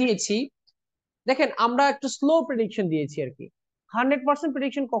উত্তর দিয়েছি, দেখেন আমরা একটু স্লো প্রেডিকশন দিয়েছি আর কি। 100%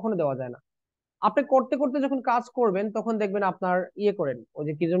 প্রেডিকশন কখনো দেওয়া যায় না। আপনি করতে করতে যখন কাজ করবেন তখন দেখবেন আপনার ইয়ে করেন, ওই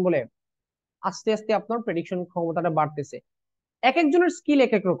যে কি যেন বলে, আস্তে আস্তে আপনার প্রেডিকশন ক্ষমতাটা বাড়তেছে। এক একজনের স্কিল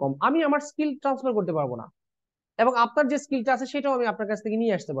এক এক রকম, আমি আমার স্কিল ট্রান্সফার করতে পারবো না, এবং আপনার যে স্কিলটা আছে সেটাও আমি আপনার কাছ থেকে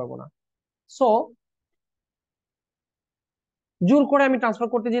নিয়ে আসতে পারবো না। সো জোর করে আমি ট্রান্সফার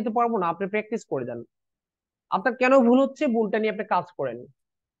করতে যেতে পারবো না, আপনি প্র্যাকটিস করে যান। আপনার কেন ভুল হচ্ছে, ভুলটা নিয়ে আপনি কাজ করেন।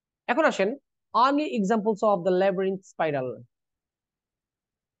 এখন আসেন, early examples of the labyrinth spiral.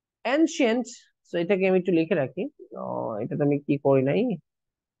 Ancient, তো এটাকে আমি একটু লিখে রাখি। এটাতে আমি কি করি নাই,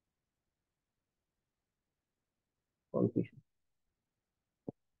 কনফিউশন।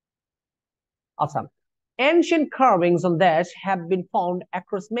 আচ্ছা, ancient carvings on that have been found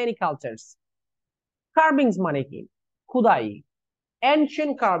across many cultures. কার্ভিংস মানে কি? খুদাই।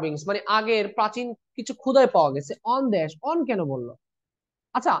 ancient carvings মানে আগের প্রাচীন কিছু খুদাই পাওয়া গেছে। অন দ্যাশ, অন কেন বললো?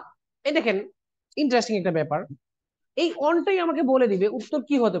 আচ্ছা, এই দেখেন, ইন্টারেস্টিং একটা ব্যাপার। এই অনটাই আমাকে বলে দিবে উত্তর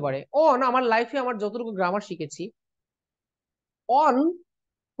কি হতে পারে। অন আমার লাইফে আমার যতটুকু গ্রামার শিখেছি, অন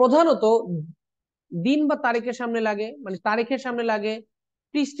প্রধানত দিন বা তারিখের সামনে লাগে, মানে তারিখের সামনে লাগে,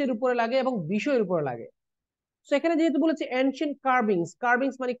 পৃষ্ঠের উপরে লাগে এবং বিষয়ের উপরে লাগে। তো এখানে যেহেতু বলেছে এনশিয়েন্ট কার্ভিংস,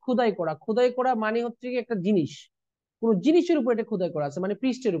 কার্ভিংস মানে খোদাই করা। খোদাই করা মানে হচ্ছে কি একটা জিনিস, কোন জিনিসের উপর এটা খোদাই করা আছে, মানে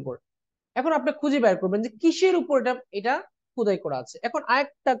পৃষ্ঠের উপর। এখন আপনি খুঁজে বের করবেন যে কিসের উপর এটা এটা খোদাই করা আছে। এখন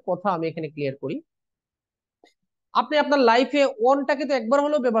আরেকটা কথা আমি এখানে ক্লিয়ার করি, আপনি আপনার লাইফে অনটাকে তো একবার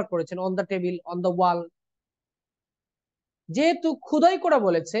হলেও ব্যবহার করেছেন, on the table, on the ওয়াল। যেহেতু খোদাই করা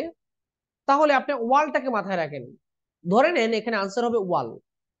বলেছে, তাহলে আপনি ওয়ালটাকে মাথায় রাখেন। ধরে নেন এখানে আনসার হবে ওয়াল।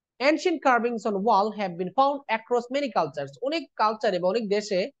 ancient carvings on wall have been found across many cultures. অনেক কালচারে বা অনেক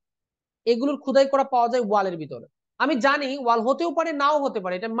দেশে এগুলোর খোদাই করা পাওয়া যায় ওয়ালের ভিতরে। আমি জানি ওয়াল হতেও পারে নাও হতে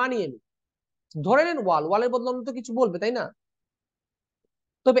পারে, এটা মানিয়ে নি। ধরে নেন ওয়াল, ওয়ালের বদলে অন্য তো কিছু বলবে, তাই না?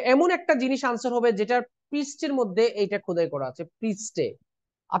 তবে এমন একটা জিনিস আনসার হবে যেটার পৃষ্ঠের মধ্যে এইটা খোদাই করা আছে, পৃষ্ঠে।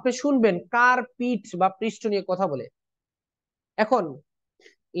 আপনি শুনবেন কার পিঠ বা পৃষ্ঠ নিয়ে কথা বলে। এখন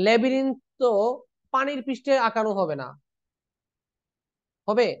ল্যাবিরিন্থ তো পানির পৃষ্ঠে আঁকানো হবে না,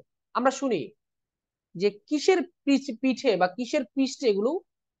 হবে? আমরা শুনি যে কিসের পিঠে বা কিসের পৃষ্ঠে এগুলো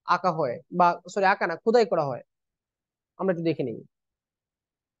আঁকা হয়, বা সরি আঁকা না, খোদাই করা হয়? আমরা একটু দেখে নিই।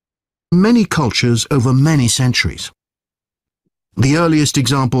 Many cultures over many centuries. The earliest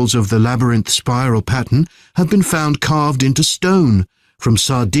examples of the labyrinth spiral pattern have been found carved into stone from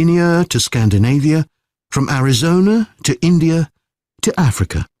Sardinia to Scandinavia, from Arizona to India to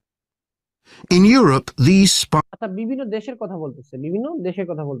Africa. In Europe, these আচ্ছা, বিভিন্ন দেশের কথা বলতেছে, বিভিন্ন দেশের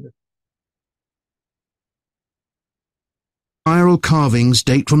কথা বলতেছে। spiral carvings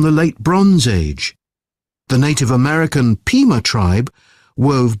date from the late Bronze Age. The Native American Pima tribe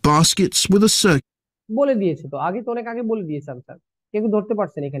wove baskets with a circular বলে দিয়েছে তো আগে, তো অনেক আগে বলে দিয়েছে আনসার। কেউ ধরতে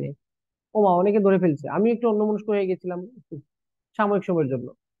পারছেন এখানে? ওমা, অনেকে ধরে ফেলছে, আমি একটু অন্যমনস্ক হয়ে গেছিলাম সাময়িক সময়ের জন্য।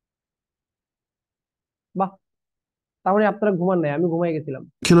 বাহ, তাহলে আপনারা ঘুমান নাই, আমি ঘুমাই গেছিলাম।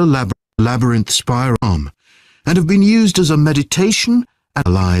 labyrinth spiral arm and have been used as a meditation and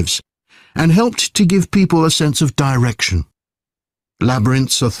lives and helped to give people a sense of direction.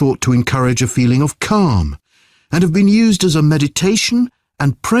 Labyrinths are thought to encourage a feeling of calm and have been used as a meditation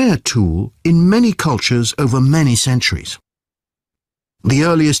and prayer tool in many cultures over many centuries. The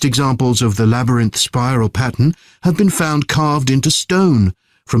earliest examples of the labyrinth spiral pattern have been found carved into stone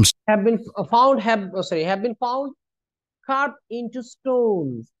from have been found carved into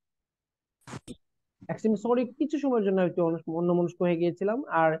stones. Sorry, কিছু সময়ের জন্য একটু অন্যমনস্ক হয়ে গিয়েছিলাম।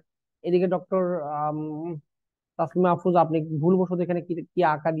 আর এদিকে doctor Taslima Afroz, আপনি ভুলবশত এখানে কি কি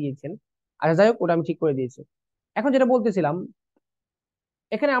আঁকা দিয়েছেন। আচ্ছা যাই হোক, ওটা আমি ঠিক করে দিয়েছি। এখন যেটা বলতেছিলাম,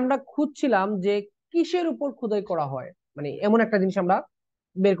 এখানে আমরা খুঁজছিলাম যে কিসের উপর খোদাই করা হয়, মানে এমন একটা জিনিস আমরা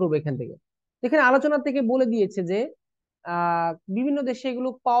বের করবো এখান থেকে। এখানে আলোচনা থেকে বলে দিয়েছে যে বিভিন্ন দেশে এগুলো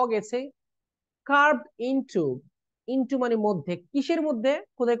পাওয়া গেছে কার্ভড ইনটু, ইনটু মানে মধ্যে, কিসের মধ্যে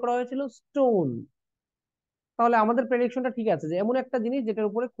খোদাই করা হয়েছিল? স্টোন। তাহলে আমাদের প্রেডিকশনটা ঠিক আছে যে এমন একটা জিনিস যেটার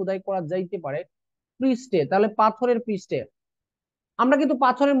উপরে খোদাই করা যাইতে পারে পৃষ্ঠে, তাহলে পাথরের পৃষ্ঠে। আমরা কিন্তু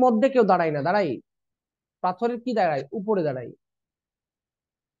পাথরের মধ্যে কেউ দাঁড়াই না, দাঁড়াই পাথরের কি দাঁড়াই? উপরে দাঁড়াই।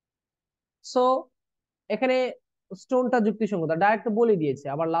 সো এখানে স্টোনটা যুক্তিসঙ্গত, ডাইরেক্ট বলে দিয়েছে।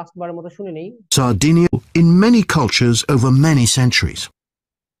 আবার লাস্ট বারের মতো শুনে নেই। Sardinia in many cultures over many centuries.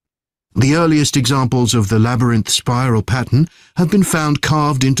 The earliest examples of the labyrinth spiral pattern have been found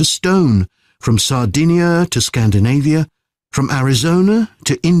carved into stone from Sardinia to Scandinavia, from Arizona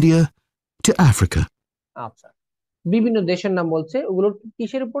to India to Africa. আচ্ছা, বিভিন্ন দেশের নাম বলছে, ওগুলো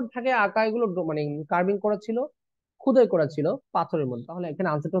কিসের উপর থাকে আঁকা? এগুলো মানে কার্ভিং করা ছিল, খোদাই করা ছিল পাথরের মধ্যে। তাহলে এখানে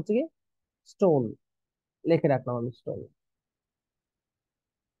আনসারটা হচ্ছে কি স্টোন, লিখে রাখলাম আমি স্টোন।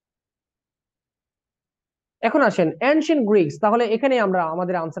 এখন আসেন এনশিয়েন্ট গ্রিকস, তাহলে এখানে আমরা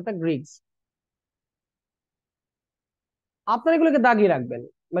আমাদের আনসারটা গ্রিকস। আপনারা এগুলোকে দাগিয়ে রাখবেন,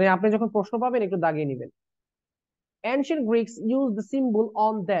 মানে আপনি যখন প্রশ্ন পাবেন একটু দাগিয়ে নেবেন। Ancient গ্রিকস use the symbol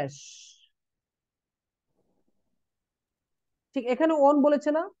on dash. ঠিক, এখানে অন বলেছে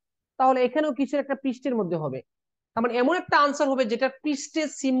না? তাহলে এখানেও কিছু একটা পৃষ্ঠের মধ্যে হবে। তার মানে এমন একটা আনসার হবে যেটা পৃষ্ঠের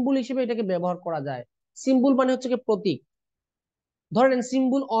সিম্বল হিসেবে এটাকে ব্যবহার করা যায়। সিম্বল মানে হচ্ছে কি প্রতীক। ধরে নেন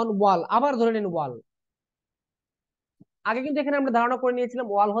সিম্বল অন ওয়াল, আবার ধরে নেন ওয়াল। আগে কিন্তু এখানে আমরা ধারণা করে নিয়েছিলাম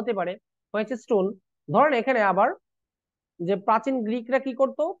ওয়াল হতে পারে, হয়েছে স্টোন। ধরেন এখানে আবার যে প্রাচীন গ্রিকরা কি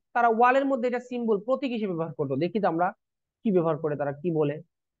করতো, তারা ওয়ালের মধ্যে এটা সিম্বল প্রতীক হিসেবে ব্যবহার করতো। দেখি তো আমরা কি ব্যবহার করে, তারা কি বলে।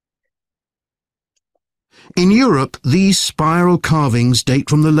 In Europe, these spiral carvings date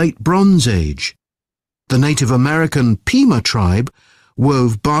from the late Bronze Age. The Native American Pima tribe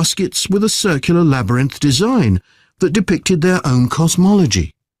wove baskets with a circular labyrinth design that depicted their own cosmology.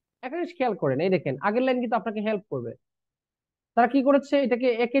 একটা জিনিস খেয়াল করেন, এই দেখেন আগের লাইন কিন্তু আপনাকে হেল্প করবে। তারা কি করেছে, এটাকে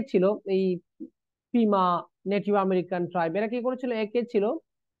একে ছিল এই পিমা নেটিভ আমেরিকান ট্রাইব, এরা কি করেছিল, একে ছিল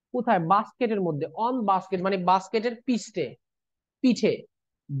কোথায়? বাস্কেটের মধ্যে। অন বাস্কেট মানে বাস্কেটের পিঠে, পিঠে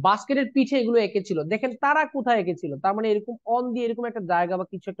বাস্কেটের পিঠে এগুলো এঁকেছিল। দেখেন তারা কোথায় এঁকেছিল, তার মানে এরকম অন দিয়ে এরকম একটা জায়গা বা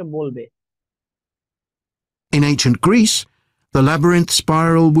কিছু একটা বলবে। In ancient Greece, the labyrinth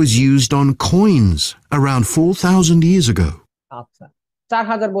spiral was used on coins around 4,000 years ago. আচ্ছা,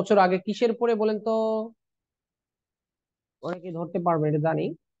 4000 বছর আগে কিসের পরে বলেন তো? অনেকে ধরতে পারবে, এটা জানি।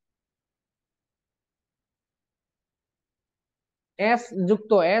 এস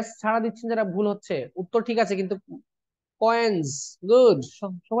যুক্ত, এস ছাড়া দিচ্ছেন যারা ভুল হচ্ছে। উত্তর ঠিক আছে কিন্তু কয়েন্স। গুড,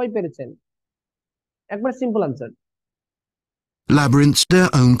 সবাই পেরেছেন, একবার simple answer. Labyrinths their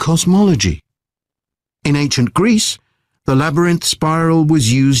own cosmology. In ancient Greece, the labyrinth spiral was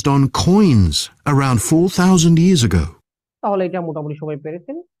used on coins around 4,000 years ago. তাহলে এটা মোটামুটি সবাই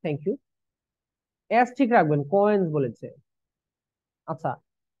পেরেছেন, থ্যাংক ইউ। এস ঠিক রাখবেন, কয়েন্স বলেছে। আচ্ছা,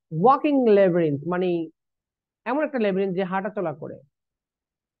 ওয়াকিং ল্যাবিরিন্থ মানে এমন একটা ল্যাবিরিন্থ যে হাঁটা চলা করে।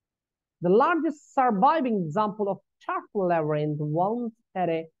 The largest surviving example of turtle labyrinth once had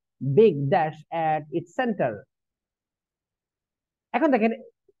a big dash at its center. এখন দেখেন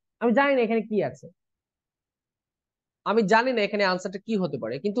আমি জানি না এখানে কি আছে, আমি জানি না এখানে আনসারটা কি হতে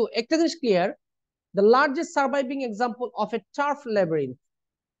পারে, কিন্তু একটা জিনিস clear, the largest surviving example of A turf labyrinth.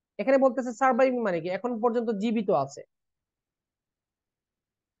 এখানে বলতেছে সার্ভাইভিং মানে কি, এখন পর্যন্ত জীবিত আছে।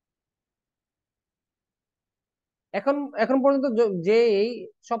 এখন এখন পর্যন্ত যে এই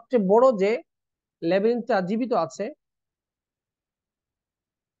সবচেয়ে বড় যে ল্যাবিরিন্থটা জীবিত আছে,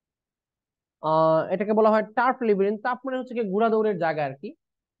 এটাকে বলা হয় টার্ফ ল্যাবিরিন্থ। টার্ফ মানে হচ্ছে কি ঘোড়া দৌড়ের জায়গা আর কি।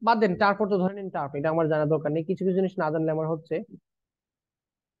 বাদ দেন টার্ফ তো ধরে নিন টার্ফ, এটা আমার জানা দরকার নেই, কিছু কিছু জিনিস না জানলে আমার হচ্ছে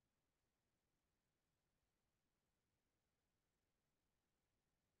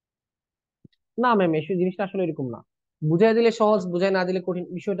না ম্যাম, এই জিনিসটা আসলে এরকম না। বুঝাই দিলে সহজ, বুঝাই না দিলে কঠিন,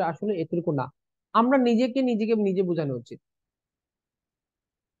 বিষয়টা আসলে এতটুকু না। আমরা নিজেকে নিজেকে নিজে বোঝানো উচিত।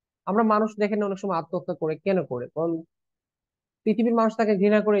 আমরা মানুষ দেখেন অনেক সময় আত্মহত্যা করে, কেন করে? কারণ পৃথিবীর মানুষ তাকে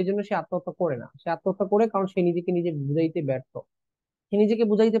ঘৃণা করে, এই জন্য সে আত্মহত্যা করে না। সে আত্মহত্যা করে কারণ সে নিজেকে নিজে বুঝাইতে ব্যর্থ। সে নিজেকে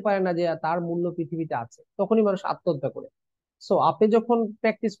বুঝাইতে পারে না যে তার মূল্য পৃথিবীতে আছে, তখনই মানুষ আত্মহত্যা করে। সো আপনি যখন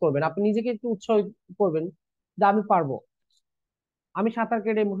প্র্যাকটিস করবেন, আপনি নিজেকে একটু উৎসাহিত করবেন যে আমি পারবো। আমি সাঁতার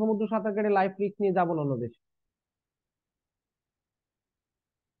কেটে, সমুদ্র সাঁতার কেটে লাইফ রিস্ক নিয়ে যাবো না অন্য দেশে।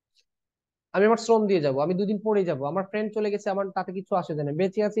 আমি আমার শ্রম দিয়ে যাব, আমি দুদিন পরে যাব, আমার ফ্রেন্ড চলে গেছে, আমার তাতে কিছু আসে যায় না,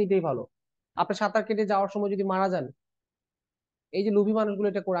 বেঁচে আছে এটাই ভালো। আপনি সাঁতার কেটে যাওয়ার সময় যদি মারা যান, এই যে লোভী মানুষগুলো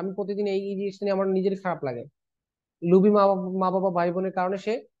এটা করে, আমি প্রতিদিন এই জিনিসটা নিয়ে আমার নিজের খারাপ লাগে। লোভী মা বাবা ভাই বোনের কারণে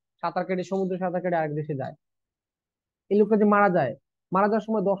সে সাঁতার কেটে, সমুদ্রে সাঁতার কেটে আরেক দেশে যায়। এই লোকটা যে মারা যায়, মারা যাওয়ার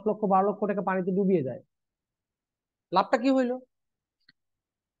সময় 10 লক্ষ 12 লক্ষ টাকা পানিতে ডুবিয়ে যায়, লাভটা কি হইলো?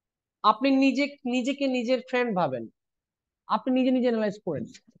 আপনি নিজেকে নিজের ফ্রেন্ড ভাবেন, আপনি নিজে নিজে অ্যানালাইজ করেন।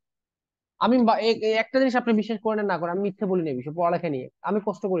 আমি একটা জিনিস আপনি বিশ্বাস করেন না করেন, আমি মিথ্যে বলি না এই বিষয়ে, পড়ালেখা নিয়ে আমি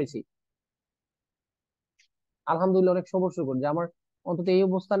কষ্ট করেছি, আলহামদুলিল্লাহ অনেক সবর শুকর যে আমার অন্তত এই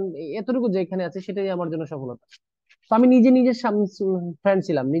অবস্থান, এতটুকু যেখানে আছে সেটাই আমার জন্য সফলতা। তো আমি নিজে নিজের ফ্রেন্ড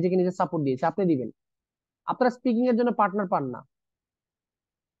ছিলাম, নিজেকে নিজে সাপোর্ট দিয়েছি, আপনি দিবেন। আপনারা স্পিকিং এর জন্য পার্টনার পান না,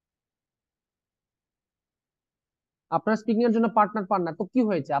 আপনারা স্পিকিং এর জন্য পার্টনার পান না, তো কি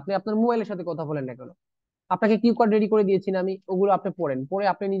হয়েছে? আপনি আপনার মোবাইলের সাথে কথা বলেন না কেন? আপনাকে কিউ কার্ড রেডি করে দিয়েছি না আমি, ওগুলো আপনি পড়েন, পরে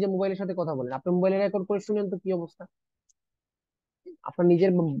আপনি নিজে মোবাইলের সাথে কথা বলেন, আপনার মোবাইলে রেকর্ড করে শুনেন তো কি অবস্থা। আপনার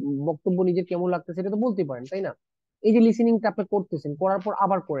নিজের বক্তব্য নিজের কেমন লাগতেছে সেটা তো বলতে পারেন, তাই না? এই যে লিসেনিংটা আপনি করতেছেন, করার পর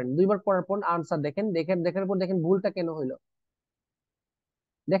আবার করেন, 2বার করার পর আনসার দেখেন, দেখার পর দেখেন ভুলটা কেন হইলো,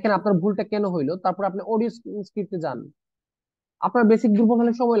 দেখেন আপনার ভুলটা কেন হইলো, তারপর আপনি অডিও স্ক্রিপ্টে যান। আপনার বেসিক দুর্বল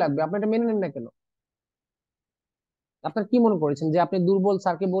হলে সময় লাগবে, আপনি এটা মেনে নেন না কেন? আপনার কি মনে করেছেন যে আপনি দুর্বল,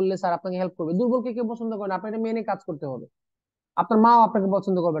 স্যারকে বললে স্যার আপনাকে হেল্প করবে? দুর্বলকে কেউ পছন্দ করে না, আপনার এটা মেনে কাজ করতে হবে। আপনার মাও আপনাকে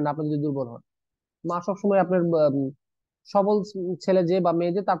পছন্দ করবেন না আপনি যদি দুর্বল হন। মা সবসময় আপনার সবল ছেলে যে বা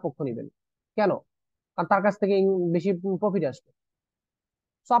মেয়ে যে তার পক্ষ নিবেন। কেন? কারণ তার কাছ থেকে বেশি প্রফিট আসবে।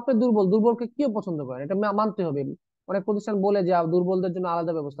 তো আপনি দুর্বল, দুর্বলকে কেউ পছন্দ করেন, এটা মানতে হবে। অনেক প্রতিষ্ঠান বলে যে দুর্বলদের জন্য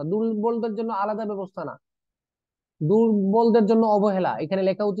আলাদা ব্যবস্থা, দুর্বলদের জন্য আলাদা ব্যবস্থা না, দুর্বলদের জন্য অবহেলা এখানে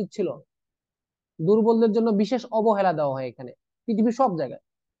লেখা উচিত ছিল। দুর্বলদের জন্য বিশেষ অবহেলা দেওয়া হয় এখানে, পৃথিবীর সব জায়গায়।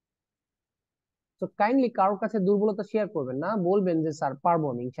 তো কাইন্ডলি কারোর কাছে দুর্বলতা শেয়ার করবেন না, বলবেন যে স্যার পারবো,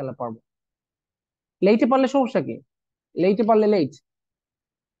 আমি ইনশাল্লাহ পারবো। লেটে পারলে সমস্যা কি? লেটে পারলে লেট।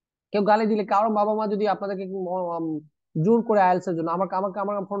 কেউ গালি দিলে, কারো বাবা মা যদি আপনাদেরকে জোর করে আইএলটিএস এর জন্য, আমাকে আমাকে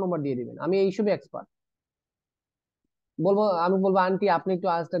আমার ফোন নাম্বার দিয়ে দিবেন, আমি এইসবে এক্সপার্ট। আমি বলবো আন্টি আপনি একটু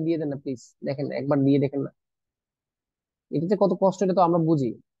আইএলটিএসটা দিয়ে দেন না প্লিজ, দেখেন একবার দিয়ে দেখেন না। এটা যে কত কষ্ট এটা তো আমরা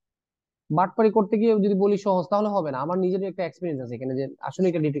বুঝি। বাটপারি করতে গিয়ে যদি বলি সহজ, তাহলে হবে না। আমার নিজের একটা এক্সপিরিয়েন্স আছে এখানে যে আসলে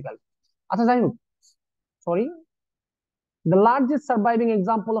এটা ডিফিকাল্ট। আচ্ছা যাই হোক, sorry. The largest surviving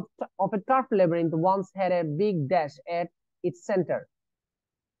example of a turf labyrinth once had a big dash at its center.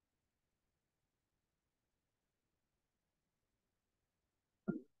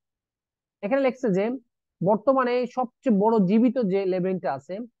 এখানে লেখছে যে বর্তমানে সবচেয়ে বড় জীবিত যে লেবিরিন্থটা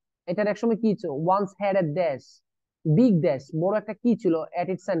আছে, এটার একসময় কি ছিল? Once had a dash, big dash, বড় একটা কি ছিল এট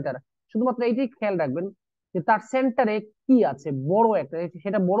ইট সেন্টার। শুধুমাত্র এইটাই খেয়াল রাখবেন যে তার সেন্টারে কি আছে, বড় একটা,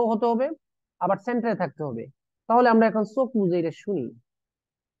 সেটা বড় হতে হবে, আবার সেন্টারে থাকতে হবে। তাহলে আমরা এখন চোখ বুঝে এটা শুনি।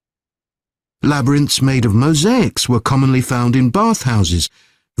 Labyrinths made of mosaics were commonly found in bathhouses,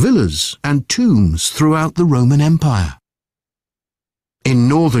 villas, and tombs throughout the Roman Empire. In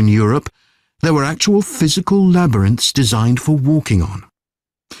northern Europe, there were actual physical labyrinths designed for walking on.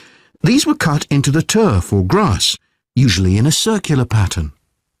 These were cut into the turf or grass, usually in a circular pattern.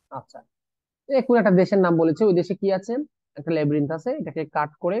 আচ্ছা, কোন একটা দেশের নাম বলেছে, ওই দেশে কি আছে? একটা ল্যাবিরিন্থ আছে, এটাকে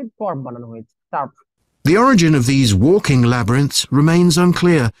কাট করে টর্প বানানো হয়েছে, turf. The origin of these walking labyrinths remains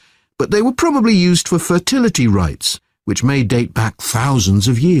unclear, but they were probably used for fertility rites, which may date back thousands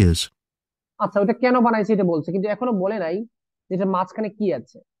of years. আচ্ছা, ওটা কেন বানাইছে এটা বলছে, কিন্তু এখনো বলে নাই যে এটা মাঝখানে কি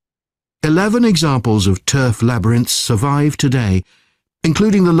আছে। 11 examples of turf labyrinths survive today,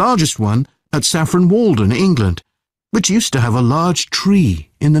 including the largest one at Saffron Walden, England, which used to have a large tree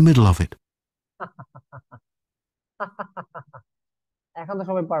in the middle of it. এখন তো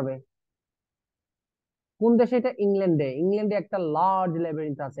সবাই পারবে। কোন দেশে এটা? ইংল্যান্ডে। ইংল্যান্ডে একটা লার্জ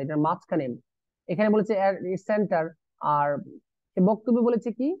ল্যাবিরিন্থ আছে, এটার মাঝখানে। এখানে বলেছে সেন্টার, আর বক্তব্যে বলেছে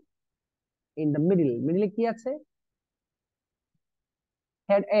কি ইন দ্য মিডল। মিডলে কি আছে?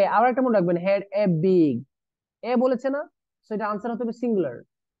 হেড এ। আবার একটা মনে রাখবেন, হেড এ বিগ। এ বলেছে না, সো এটা আনসার হতে হবে সিঙ্গুলার,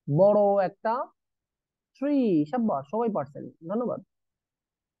 বড় একটা ট্রি। সাব্বাস, সবাই পারছেন, ধন্যবাদ।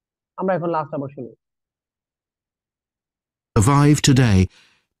 আমরা এখন লাস্ট আবার শুনি। Survive today,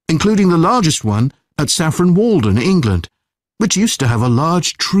 including the largest one at Saffron Walden, England, which used to have a large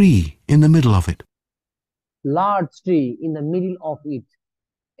tree in the middle of it. Large tree in the middle of it.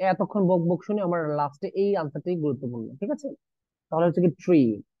 এতক্ষণ বক বক শুনে আমার লাস্টে এই আনসারটাই গুরুত্বপূর্ণ, ঠিক আছে? তাহলে হচ্ছে কি ট্রি।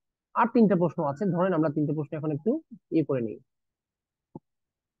 আর তিনটা প্রশ্ন আছে, ধরেন আমরা তিনটা প্রশ্ন এখন একটু ইয়ে করে নিই।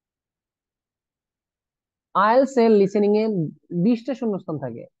 আইএলটিএস এর লিসেনিং এ 20টা শূন্যস্থান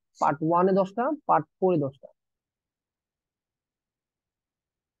থাকে, পার্ট 1 এ 10টা, পার্ট 4 এ 10টা।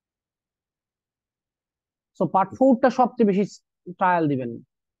 সো পার্ট 4টা সবচেয়ে বেশি ট্রায়াল দিবেন।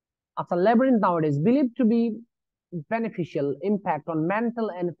 আচ্ছা, labyrinth নাওয়াডেজ believe two B beneficial impact on mental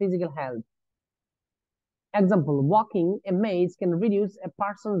and physical health. Example, walking a maze can reduce a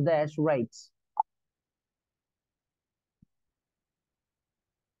person's dash rates.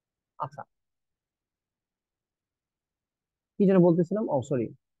 আচ্ছা, কি যেন বলতেছিলাম, ও সরি,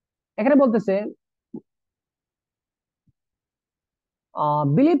 এখানে বলতেছে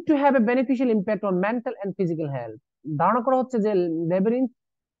believe to have a beneficial impact on mental and physical health. ধারণা করা হচ্ছে যে ল্যাবিরিন্থ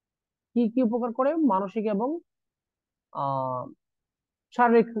কি কি উপকার করে মানসিক এবং আহ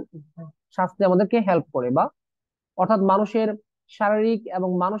শারীরিক স্বাস্থ্যে আমাদেরকে হেল্প করে, বা অর্থাৎ মানুষের শারীরিক এবং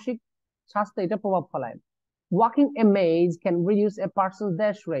মানসিক স্বাস্থ্যে এটা প্রভাব ফেলায়। Walking A maize can reduce a person's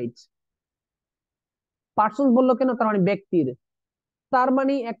dash rate. Person বললো কেন? তার মানে ব্যক্তির। তার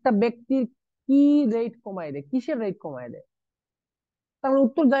মানে একটা ব্যক্তির কি রেট কমায় দেয়, কিসের রেট কমায় দেয়? তার মানে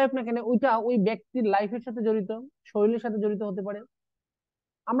উত্তর যাই হোক না কেন, ওইটা ওই ব্যক্তির লাইফের সাথে জড়িত, শরীরের সাথে জড়িত হতে পারে।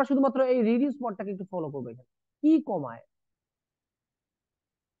 আমরা শুধুমাত্র এই রিডিউস ওয়ার্ডটাকে একটু ফলো করবো এখানে। কি কমায়?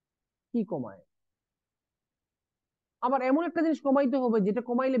 কি কমায়? আবার এমন একটা জিনিস কমাইতে হবে যেটা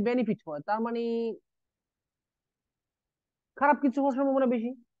কমাইলে বেনিফিট হয়, তার মানে খারাপ কিছু হওয়ার সম্ভাবনা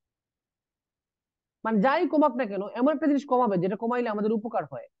বেশি। মানে যাই কমাক না কেন, এমন একটা জিনিস কমাবে যেটা কমাইলে আমাদের উপকার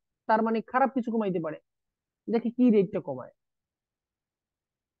হয়, তার মানে খারাপ কিছু কমাইতে পারে। দেখি কি রেটটা কমায়।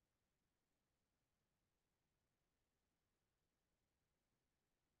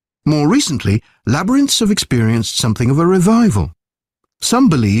 More recently, labyrinths have experienced something of a revival. Some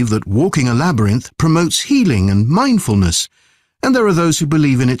believe that walking a labyrinth promotes healing and mindfulness, and there are those who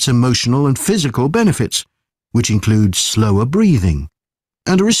believe in its emotional and physical benefits, which include slower breathing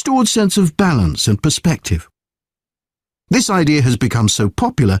and a restored sense of balance and perspective. This idea has become so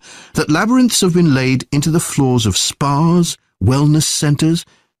popular that labyrinths have been laid into the floors of spas, wellness centers,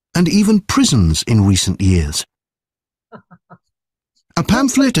 and even prisons in recent years. A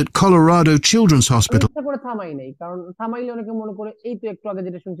pamphlet at Colorado Children's Hospital ইচ্ছা করে থামাই নাই, কারণ থামাইলে অনেকে মনে করে এই তো একটু আগে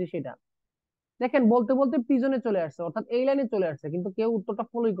যেটা শুনছি সেটা। দেখেন, বলতে বলতে পিছনে চলে আসছে, অর্থাৎ এই লাইনে চলে আসছে, কিন্তু কেউ উত্তরটা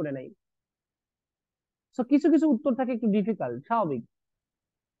ফলোই করে নাই। সো কিছু কিছু উত্তর থাকে একটু ডিফিকাল্ট, স্বাভাবিক।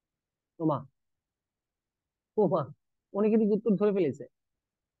 ওমা, ওমা, অনেকে দিকে উত্তর ধরে ফেলেছে।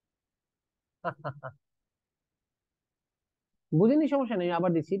 বুঝিনি, সমস্যা নেই,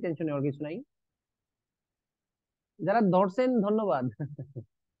 আবার দিচ্ছি, টেনশন নেওয়ার কিছু নাই। যারা ধরছেন ধন্যবাদ।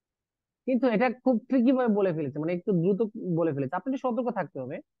 কিন্তু এটা খুব ট্রিকি ভাবে বলে ফেলেছে, মানে একটু দ্রুত বলে ফেলেছে। আপনাকে সতর্ক থাকতে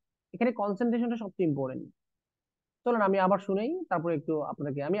হবে, এখানে কনসেন্ট্রেশনটা সবচেয়ে ইম্পর্টেন্ট। চলুন আমি আবার শুনেই, তারপরে একটু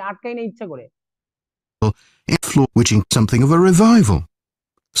আপনাকে আমি আটকাই না ইচ্ছা করে। which is something of a revival.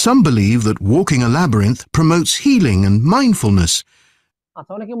 Some believe that walking a labyrinth promotes healing and mindfulness.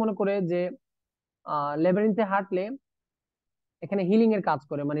 আচ্ছা, অনেকে মনে করে যে ল্যাবিরিন্থে হাঁটলে এখানে হিলিং এর কাজ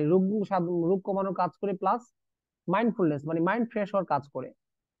করে, মানে রোগ কমানোর কাজ করে, প্লাস মাইন্ডফুলনেস মানে মাইন্ড ফ্রেশ হওয়ার কাজ করে।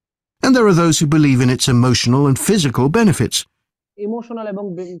 And there are those who believe in its emotional and physical benefits. Emotional এবং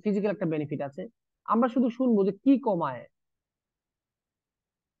ফিজিক্যাল একটা বেনিফিট আছে। আমরা শুধু শুনবো যে কি কমায়,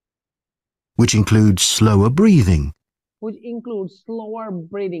 Which includes slower breathing, which includes slower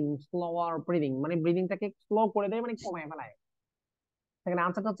breathing। slower breathing মানে ব্রিদিংটাকে স্লো করে দেয়, মানে কমায় ফেলায়। সেখানে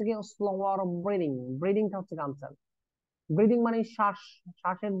আনসারটা হচ্ছে কি স্লোয়ার ব্রিদিং। ব্রিদিংটা হচ্ছে আনসার। ব্রিদিং মানে শ্বাস,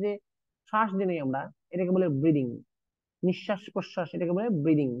 শ্বাসের যে শ্বাস যে নেই আমরা, এটাকে বলে ব্রিদিং। নিঃশ্বাস প্রশ্বাস, এটাকে বলে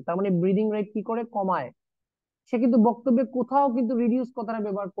ব্রিদিং। তার মানে ব্রিদিং রেট কি করে? কমায়। সে কিন্তু বক্তব্যে কোথাও কিন্তু রিডিউস কথাটা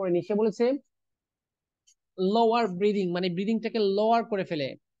ব্যবহার করেনি, সে বলেছে লোয়ার ব্রিদিং, মানে ব্রিদিংটাকে লোয়ার করে ফেলে।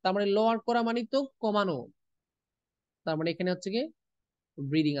 তার মানে লোয়ার করা মানে তো কমানো, তার মানে এখানে হচ্ছে কি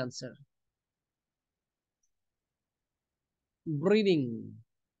ব্রিদিং আনসার। ব্রিদিং,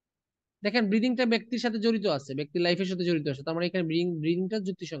 দেখেন ব্রিদিংটা ব্যক্তির সাথে জড়িত আছে, ব্যক্তির লাইফের সাথে জড়িত আছে, তার মানে এখানে ব্রিদিংটা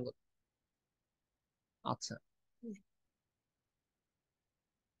যুক্তিসঙ্গত। আচ্ছা,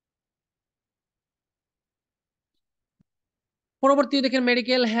 পরবর্তী দেখেন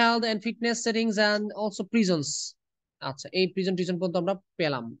medical health and fitness settings and also prisons. আচ্ছা, এই প্রিজন টিজন পর্যন্ত আমরা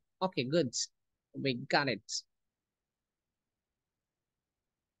পেলাম। ওকে, good, we got it.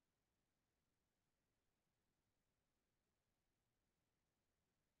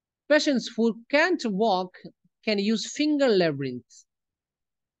 Patients who can't walk can use finger labyrinth।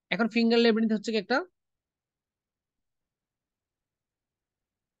 এখন ফিঙ্গার লেবিরিথ হচ্ছে কি একটা,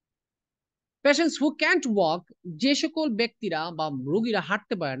 পেশেন্টস হু ক্যান্ট ওয়াক, যে সকল ব্যক্তিরা বা রোগীরা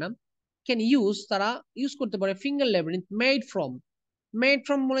হাঁটতে পারে না, ক্যান ইউজ, তারা ইউজ করতে পারে finger লেবিরিথ made from. Made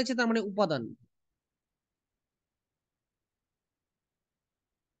from বলেছে তার মানে উপাদান,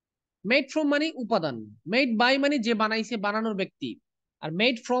 মেড ফ্রম মানে উপাদান, মেড বাই মানে যে বানাইছে, বানানোর ব্যক্তি, আর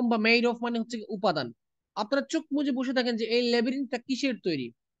মেড ফ্রম বা মেড অফ মানে হচ্ছে উপাদান। আপনারা চোখ মুজে বসে থাকেন যে এই লেবিরিথটা কিসের তৈরি,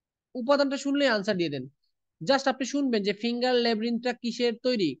 উপাদানটা শুনলে আনসার দিয়ে দেন। জাস্ট আপনি শুনবেন যে ফিঙ্গার লেবিরিথটা কিসের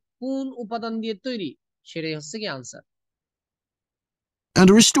তৈরি, কোন উপাদান দিয়ে তৈরি, সেটাই হচ্ছে কি answer. And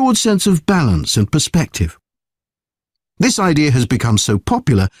a restored sense of balance and perspective. This idea has become so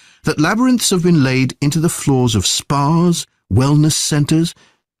popular that labyrinths have been laid into the floors of spas, wellness centres,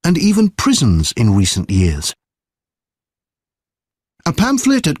 and even prisons in recent years. A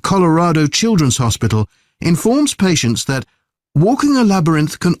pamphlet at Colorado Children's Hospital informs patients that walking a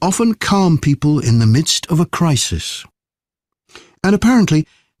labyrinth can often calm people in the midst of a crisis. And apparently,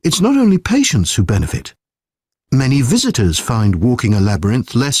 it's not only patients who benefit. Many visitors find walking a labyrinth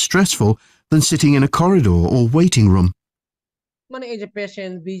less stressful than sitting in a corridor or waiting room. মানে এই যে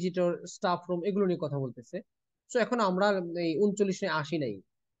patient, visitor, staff room, এগুলো নিয়ে কথা বলতেছে। So এখন আমরা এই 39 এ আসি নাই।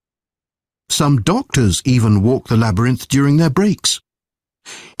 Some doctors even walk the labyrinth during their breaks.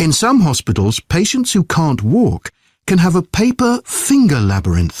 In some hospitals, patients who can't walk can have a paper finger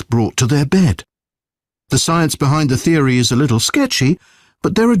labyrinth brought to their bed. The science behind the theory is a little sketchy,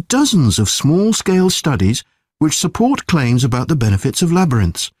 but there are dozens of small-scale studies which support claims about the benefits of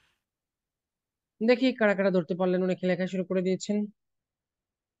labyrinths. দেখি কারা কারা ধরতে পারলেন, অনেকে লেখা শুরু করে দিয়েছেন।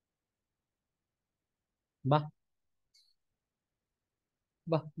 বাহ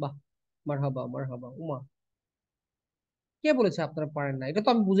বাহ বাহ, মারহাবা মারহাবা। উমা, কে বলেছে আপনারা পারেন না? এটা তো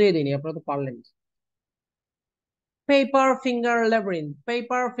আমি বুঝিয়ে দিইনি, আপনারা তো পারলেন। পেপার ফিঙ্গার ল্যাবিরিথ,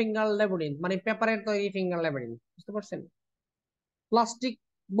 পেপার ফিঙ্গার ল্যাবিরিথ মানে পেপারের তৈরি ফিঙ্গার ল্যাবিরিথ, বুঝতে পারছেন? প্লাস্টিক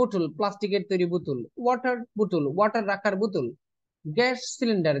বোতল, প্লাস্টিকের তৈরি বোতল, ওয়াটার বোতল, ওয়াটার রাখার বোতল, গ্যাস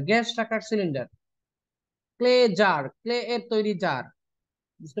সিলিন্ডার, গ্যাস রাখার সিলিন্ডার, ক্লে জার, ক্লে এর তৈরি জার,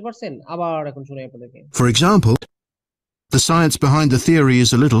 বুঝতে পারছেন? আবার এখন শুনে আপনাদেরকে। For example, the science behind the theory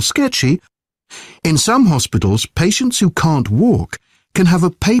is a little sketchy. In some hospitals, patients who can't walk can have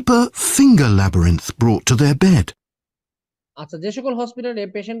a paper finger labyrinth brought to their bed. আচ্ছা, যে সকল হসপিটালে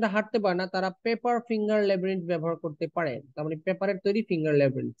পেশেন্টরা হাঁটতে পারে না, তারা পেপার ফিঙ্গার ল্যাবিরিথ ব্যবহার করতে পারে, তার মানে পেপারের তৈরি finger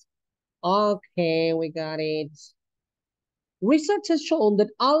ল্যাবিরিথ। Okay, we got it. Research has shown that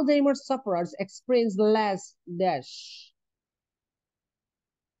Alzheimer's sufferers experience less dash.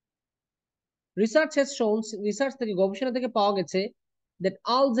 Research has shown, research থেকে, গবেষণা থেকে পাওয়া গেছে that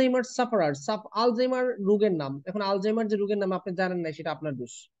Alzheimer's sufferers, আলজাইমার রোগের নাম, এখন আলজাইমার যে রোগের নাম আপনি জানেন না, সেটা আপনার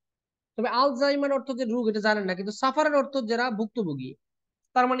দোষ। তবে আলজাইমার অর্থ যে রোগ এটা জানেন না, কিন্তু সাফারের অর্থ যারা ভুক্তভোগী,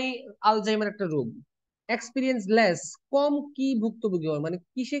 তার মানে আলজাইমার একটা রোগ। এক্সপিরিয়েন্স লেস, কম কি ভুক্তভোগী হয়, মানে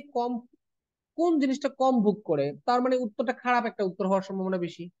কিসে কম, কোন জিনিসটা কম ভোগ করে, তার মানে উত্তরটা খারাপ একটা উত্তর হওয়ার সম্ভাবনা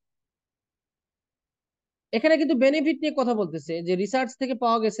বেশি। এখানে কিন্তু বেনিফিট নিয়ে কথা বলতেছে, যে রিসার্চ থেকে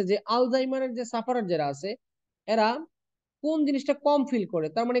পাওয়া গেছে যে আলজাইমারের যে সাফারার যারা আছে, এরা কোন জিনিসটা কম ফিল করে,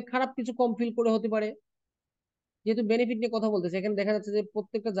 তার মানে খারাপ কিছু কম ফিল করে হতে পারে। যেহেতু বেনিফিট নিয়ে কথা বলতেছে, এখানে দেখা যাচ্ছে যে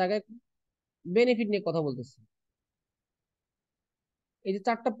প্রত্যেকটা জায়গায় বেনিফিট নিয়ে কথা বলতেছে। এই যে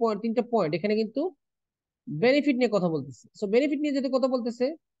চারটা পয়েন্ট, তিনটা পয়েন্ট, এখানে কিন্তু বেনিফিট নিয়ে কথা বলতেছে। সো বেনিফিট নিয়ে যেহেতু কথা বলতেছে,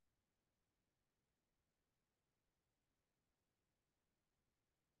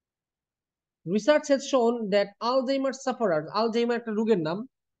 রিসার্চ হ্যাজ শোন দ্যাট আলজাইমার সাফারার, আলজাইমার একটা রোগের নাম,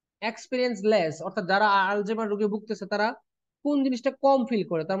 এক্সপিরিয়েন্স লেস, অর্থাৎ যারা আলজাইমার রোগে ভুগতেছে তারা কোন জিনিসটা কম ফিল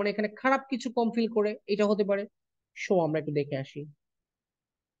করে, তার মানে এখানে খারাপ কিছু কম ফিল করে, এটা হতে পারে। সো আমরা একটু দেখে আসি।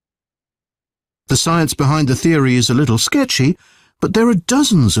 The science behind the theory is a little sketchy, but there are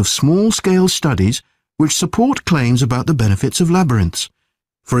dozens of small-scale studies which support claims about the benefits of labyrinths.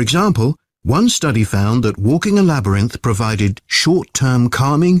 For example, one study found that walking a labyrinth provided short-term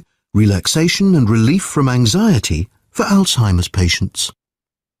calming, relaxation and relief from anxiety for Alzheimer's patients.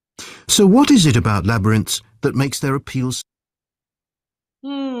 So what is it about labyrinths that makes their appeal?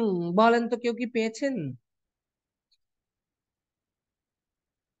 বলেন তো, কেউ কি পেয়েছেন?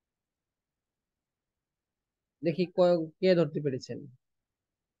 দেখি কে ধরতে পেরেছেন।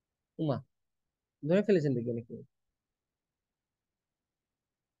 উমা, ধরে ফেলেছেন দেখি নাকি?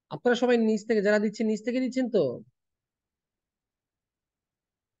 আপনারা সবাই নিচ থেকে, যারা দিচ্ছেন নিচ থেকে দিচ্ছেন তো?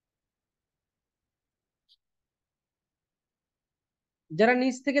 যারা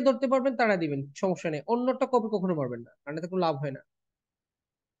নিচ থেকে ধরতে পারবেন তারা দিবেন, সমস্যা নেই। অন্যটা কপি কখনো পারবেন না, কারণ এতে কোনো লাভ হয় না।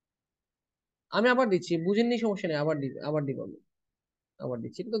 আমি আবার দিচ্ছি, বুঝেননি, সমস্যা নেই, আবার দিব আমি। আবার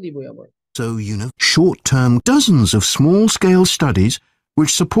দিচ্ছি, এটা তো দিবই আবার। So, short-term dozens of small-scale studies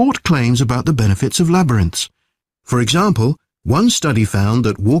which support claims about the benefits of labyrinths. For example, one study found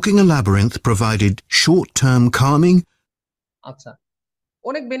that walking a labyrinth provided short-term calming. আচ্ছা,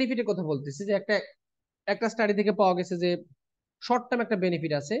 অনেক বেনিফিটের কথা বলতেছি, যে একটা একটা স্টাডি থেকে পাওয়া গেছে যে শর্ট টার্ম একটা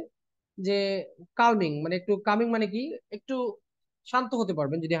বেনিফিট আছে, যে কালমিং, মানে একটু কামিং মানে কি, একটু শান্ত হতে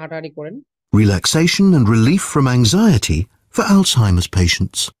পারবেন যদি হাঁটাহাঁটি করেন। Relaxation and relief from anxiety for Alzheimer's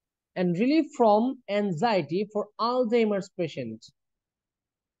patients. And relief from anxiety for Alzheimer's patient.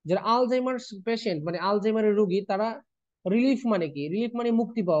 যারা আলজাইমার্স পেশেন্ট, মানে আলজাইমারের রোগী, তারা রিলিফ মানে কি? রিলিফ মানে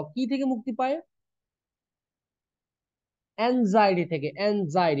মুক্তি পাওয়া। কি থেকে মুক্তি পায়? অ্যাংজাইটি থেকে।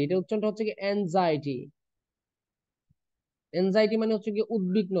 অ্যাংজাইটি, এটা উচ্চারণটা হচ্ছে কি অ্যাংজাইটি। অ্যাংজাইটি মানে হচ্ছে কি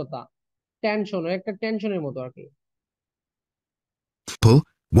উদ্বিগ্নতা, টেনশন, একটা টেনশনের মতো আর কি।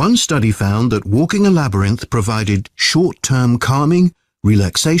 One study found that walking a labyrinth provided short-term calming,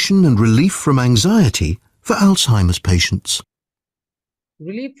 relaxation and relief from anxiety for Alzheimer's patients.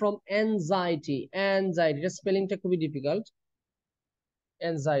 Relief from anxiety. Anxiety, এটা স্পেলিংটা খুবই difficult.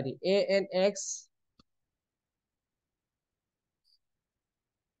 Anxiety, ANXI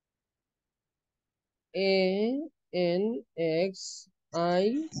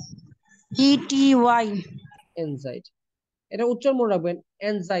ETY। Anxiety, এটা উচ্চারণ মনে রাখবেন।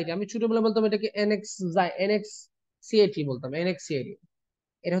 এনজাইটি, আমি ছোটবেলা বলতাম এটাকে এনএক্সিএটি বলতাম, এনএক্সিএটি।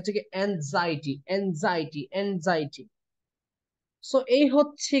 এটা হচ্ছে কি এনজাইটি, এনজাইটি, এনজাইটি। সো এই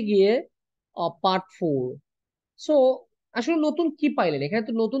হচ্ছে গিয়ে পার্ট 4। সো আসলে নতুন কি পাইলেন এখানে?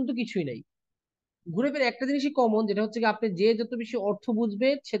 তো নতুন তো কিছুই নাই। ঘুরে ফিরে একটা জিনিসই কমন, যেটা হচ্ছে কি আপনি যে যত বেশি অর্থ বুঝবে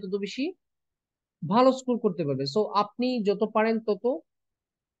সে তত বেশি ভালো স্কোর করতে পারবে। সো আপনি যত পারেন তত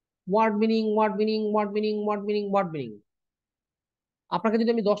word meaning, word meaning, word meaning, word meaning, word meaning. আপনাকে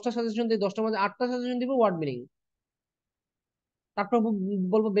যদি আমি 10টা সাজেশন দিই, 10টার মধ্যে 8টা সাজেশন দিব ওয়ার্ড মিনিং। তারপর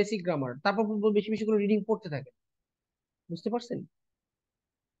বলবো বেসিক গ্রামার, তারপর বলবো বেশি বেশি করে রিডিং পড়তে থাকে। বুঝতে পারছেন?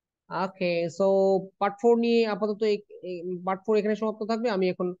 ওকে, সো পার্ট 4 নিয়ে আপাতত পার্ট 4 এখানে সমাপ্ত থাকবে। আমি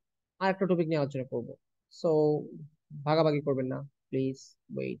এখন আরেকটা টপিক নিয়ে আলোচনা করব। সো ভাগাভাগি করবেন না প্লিজ,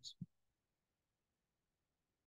 ওয়েট।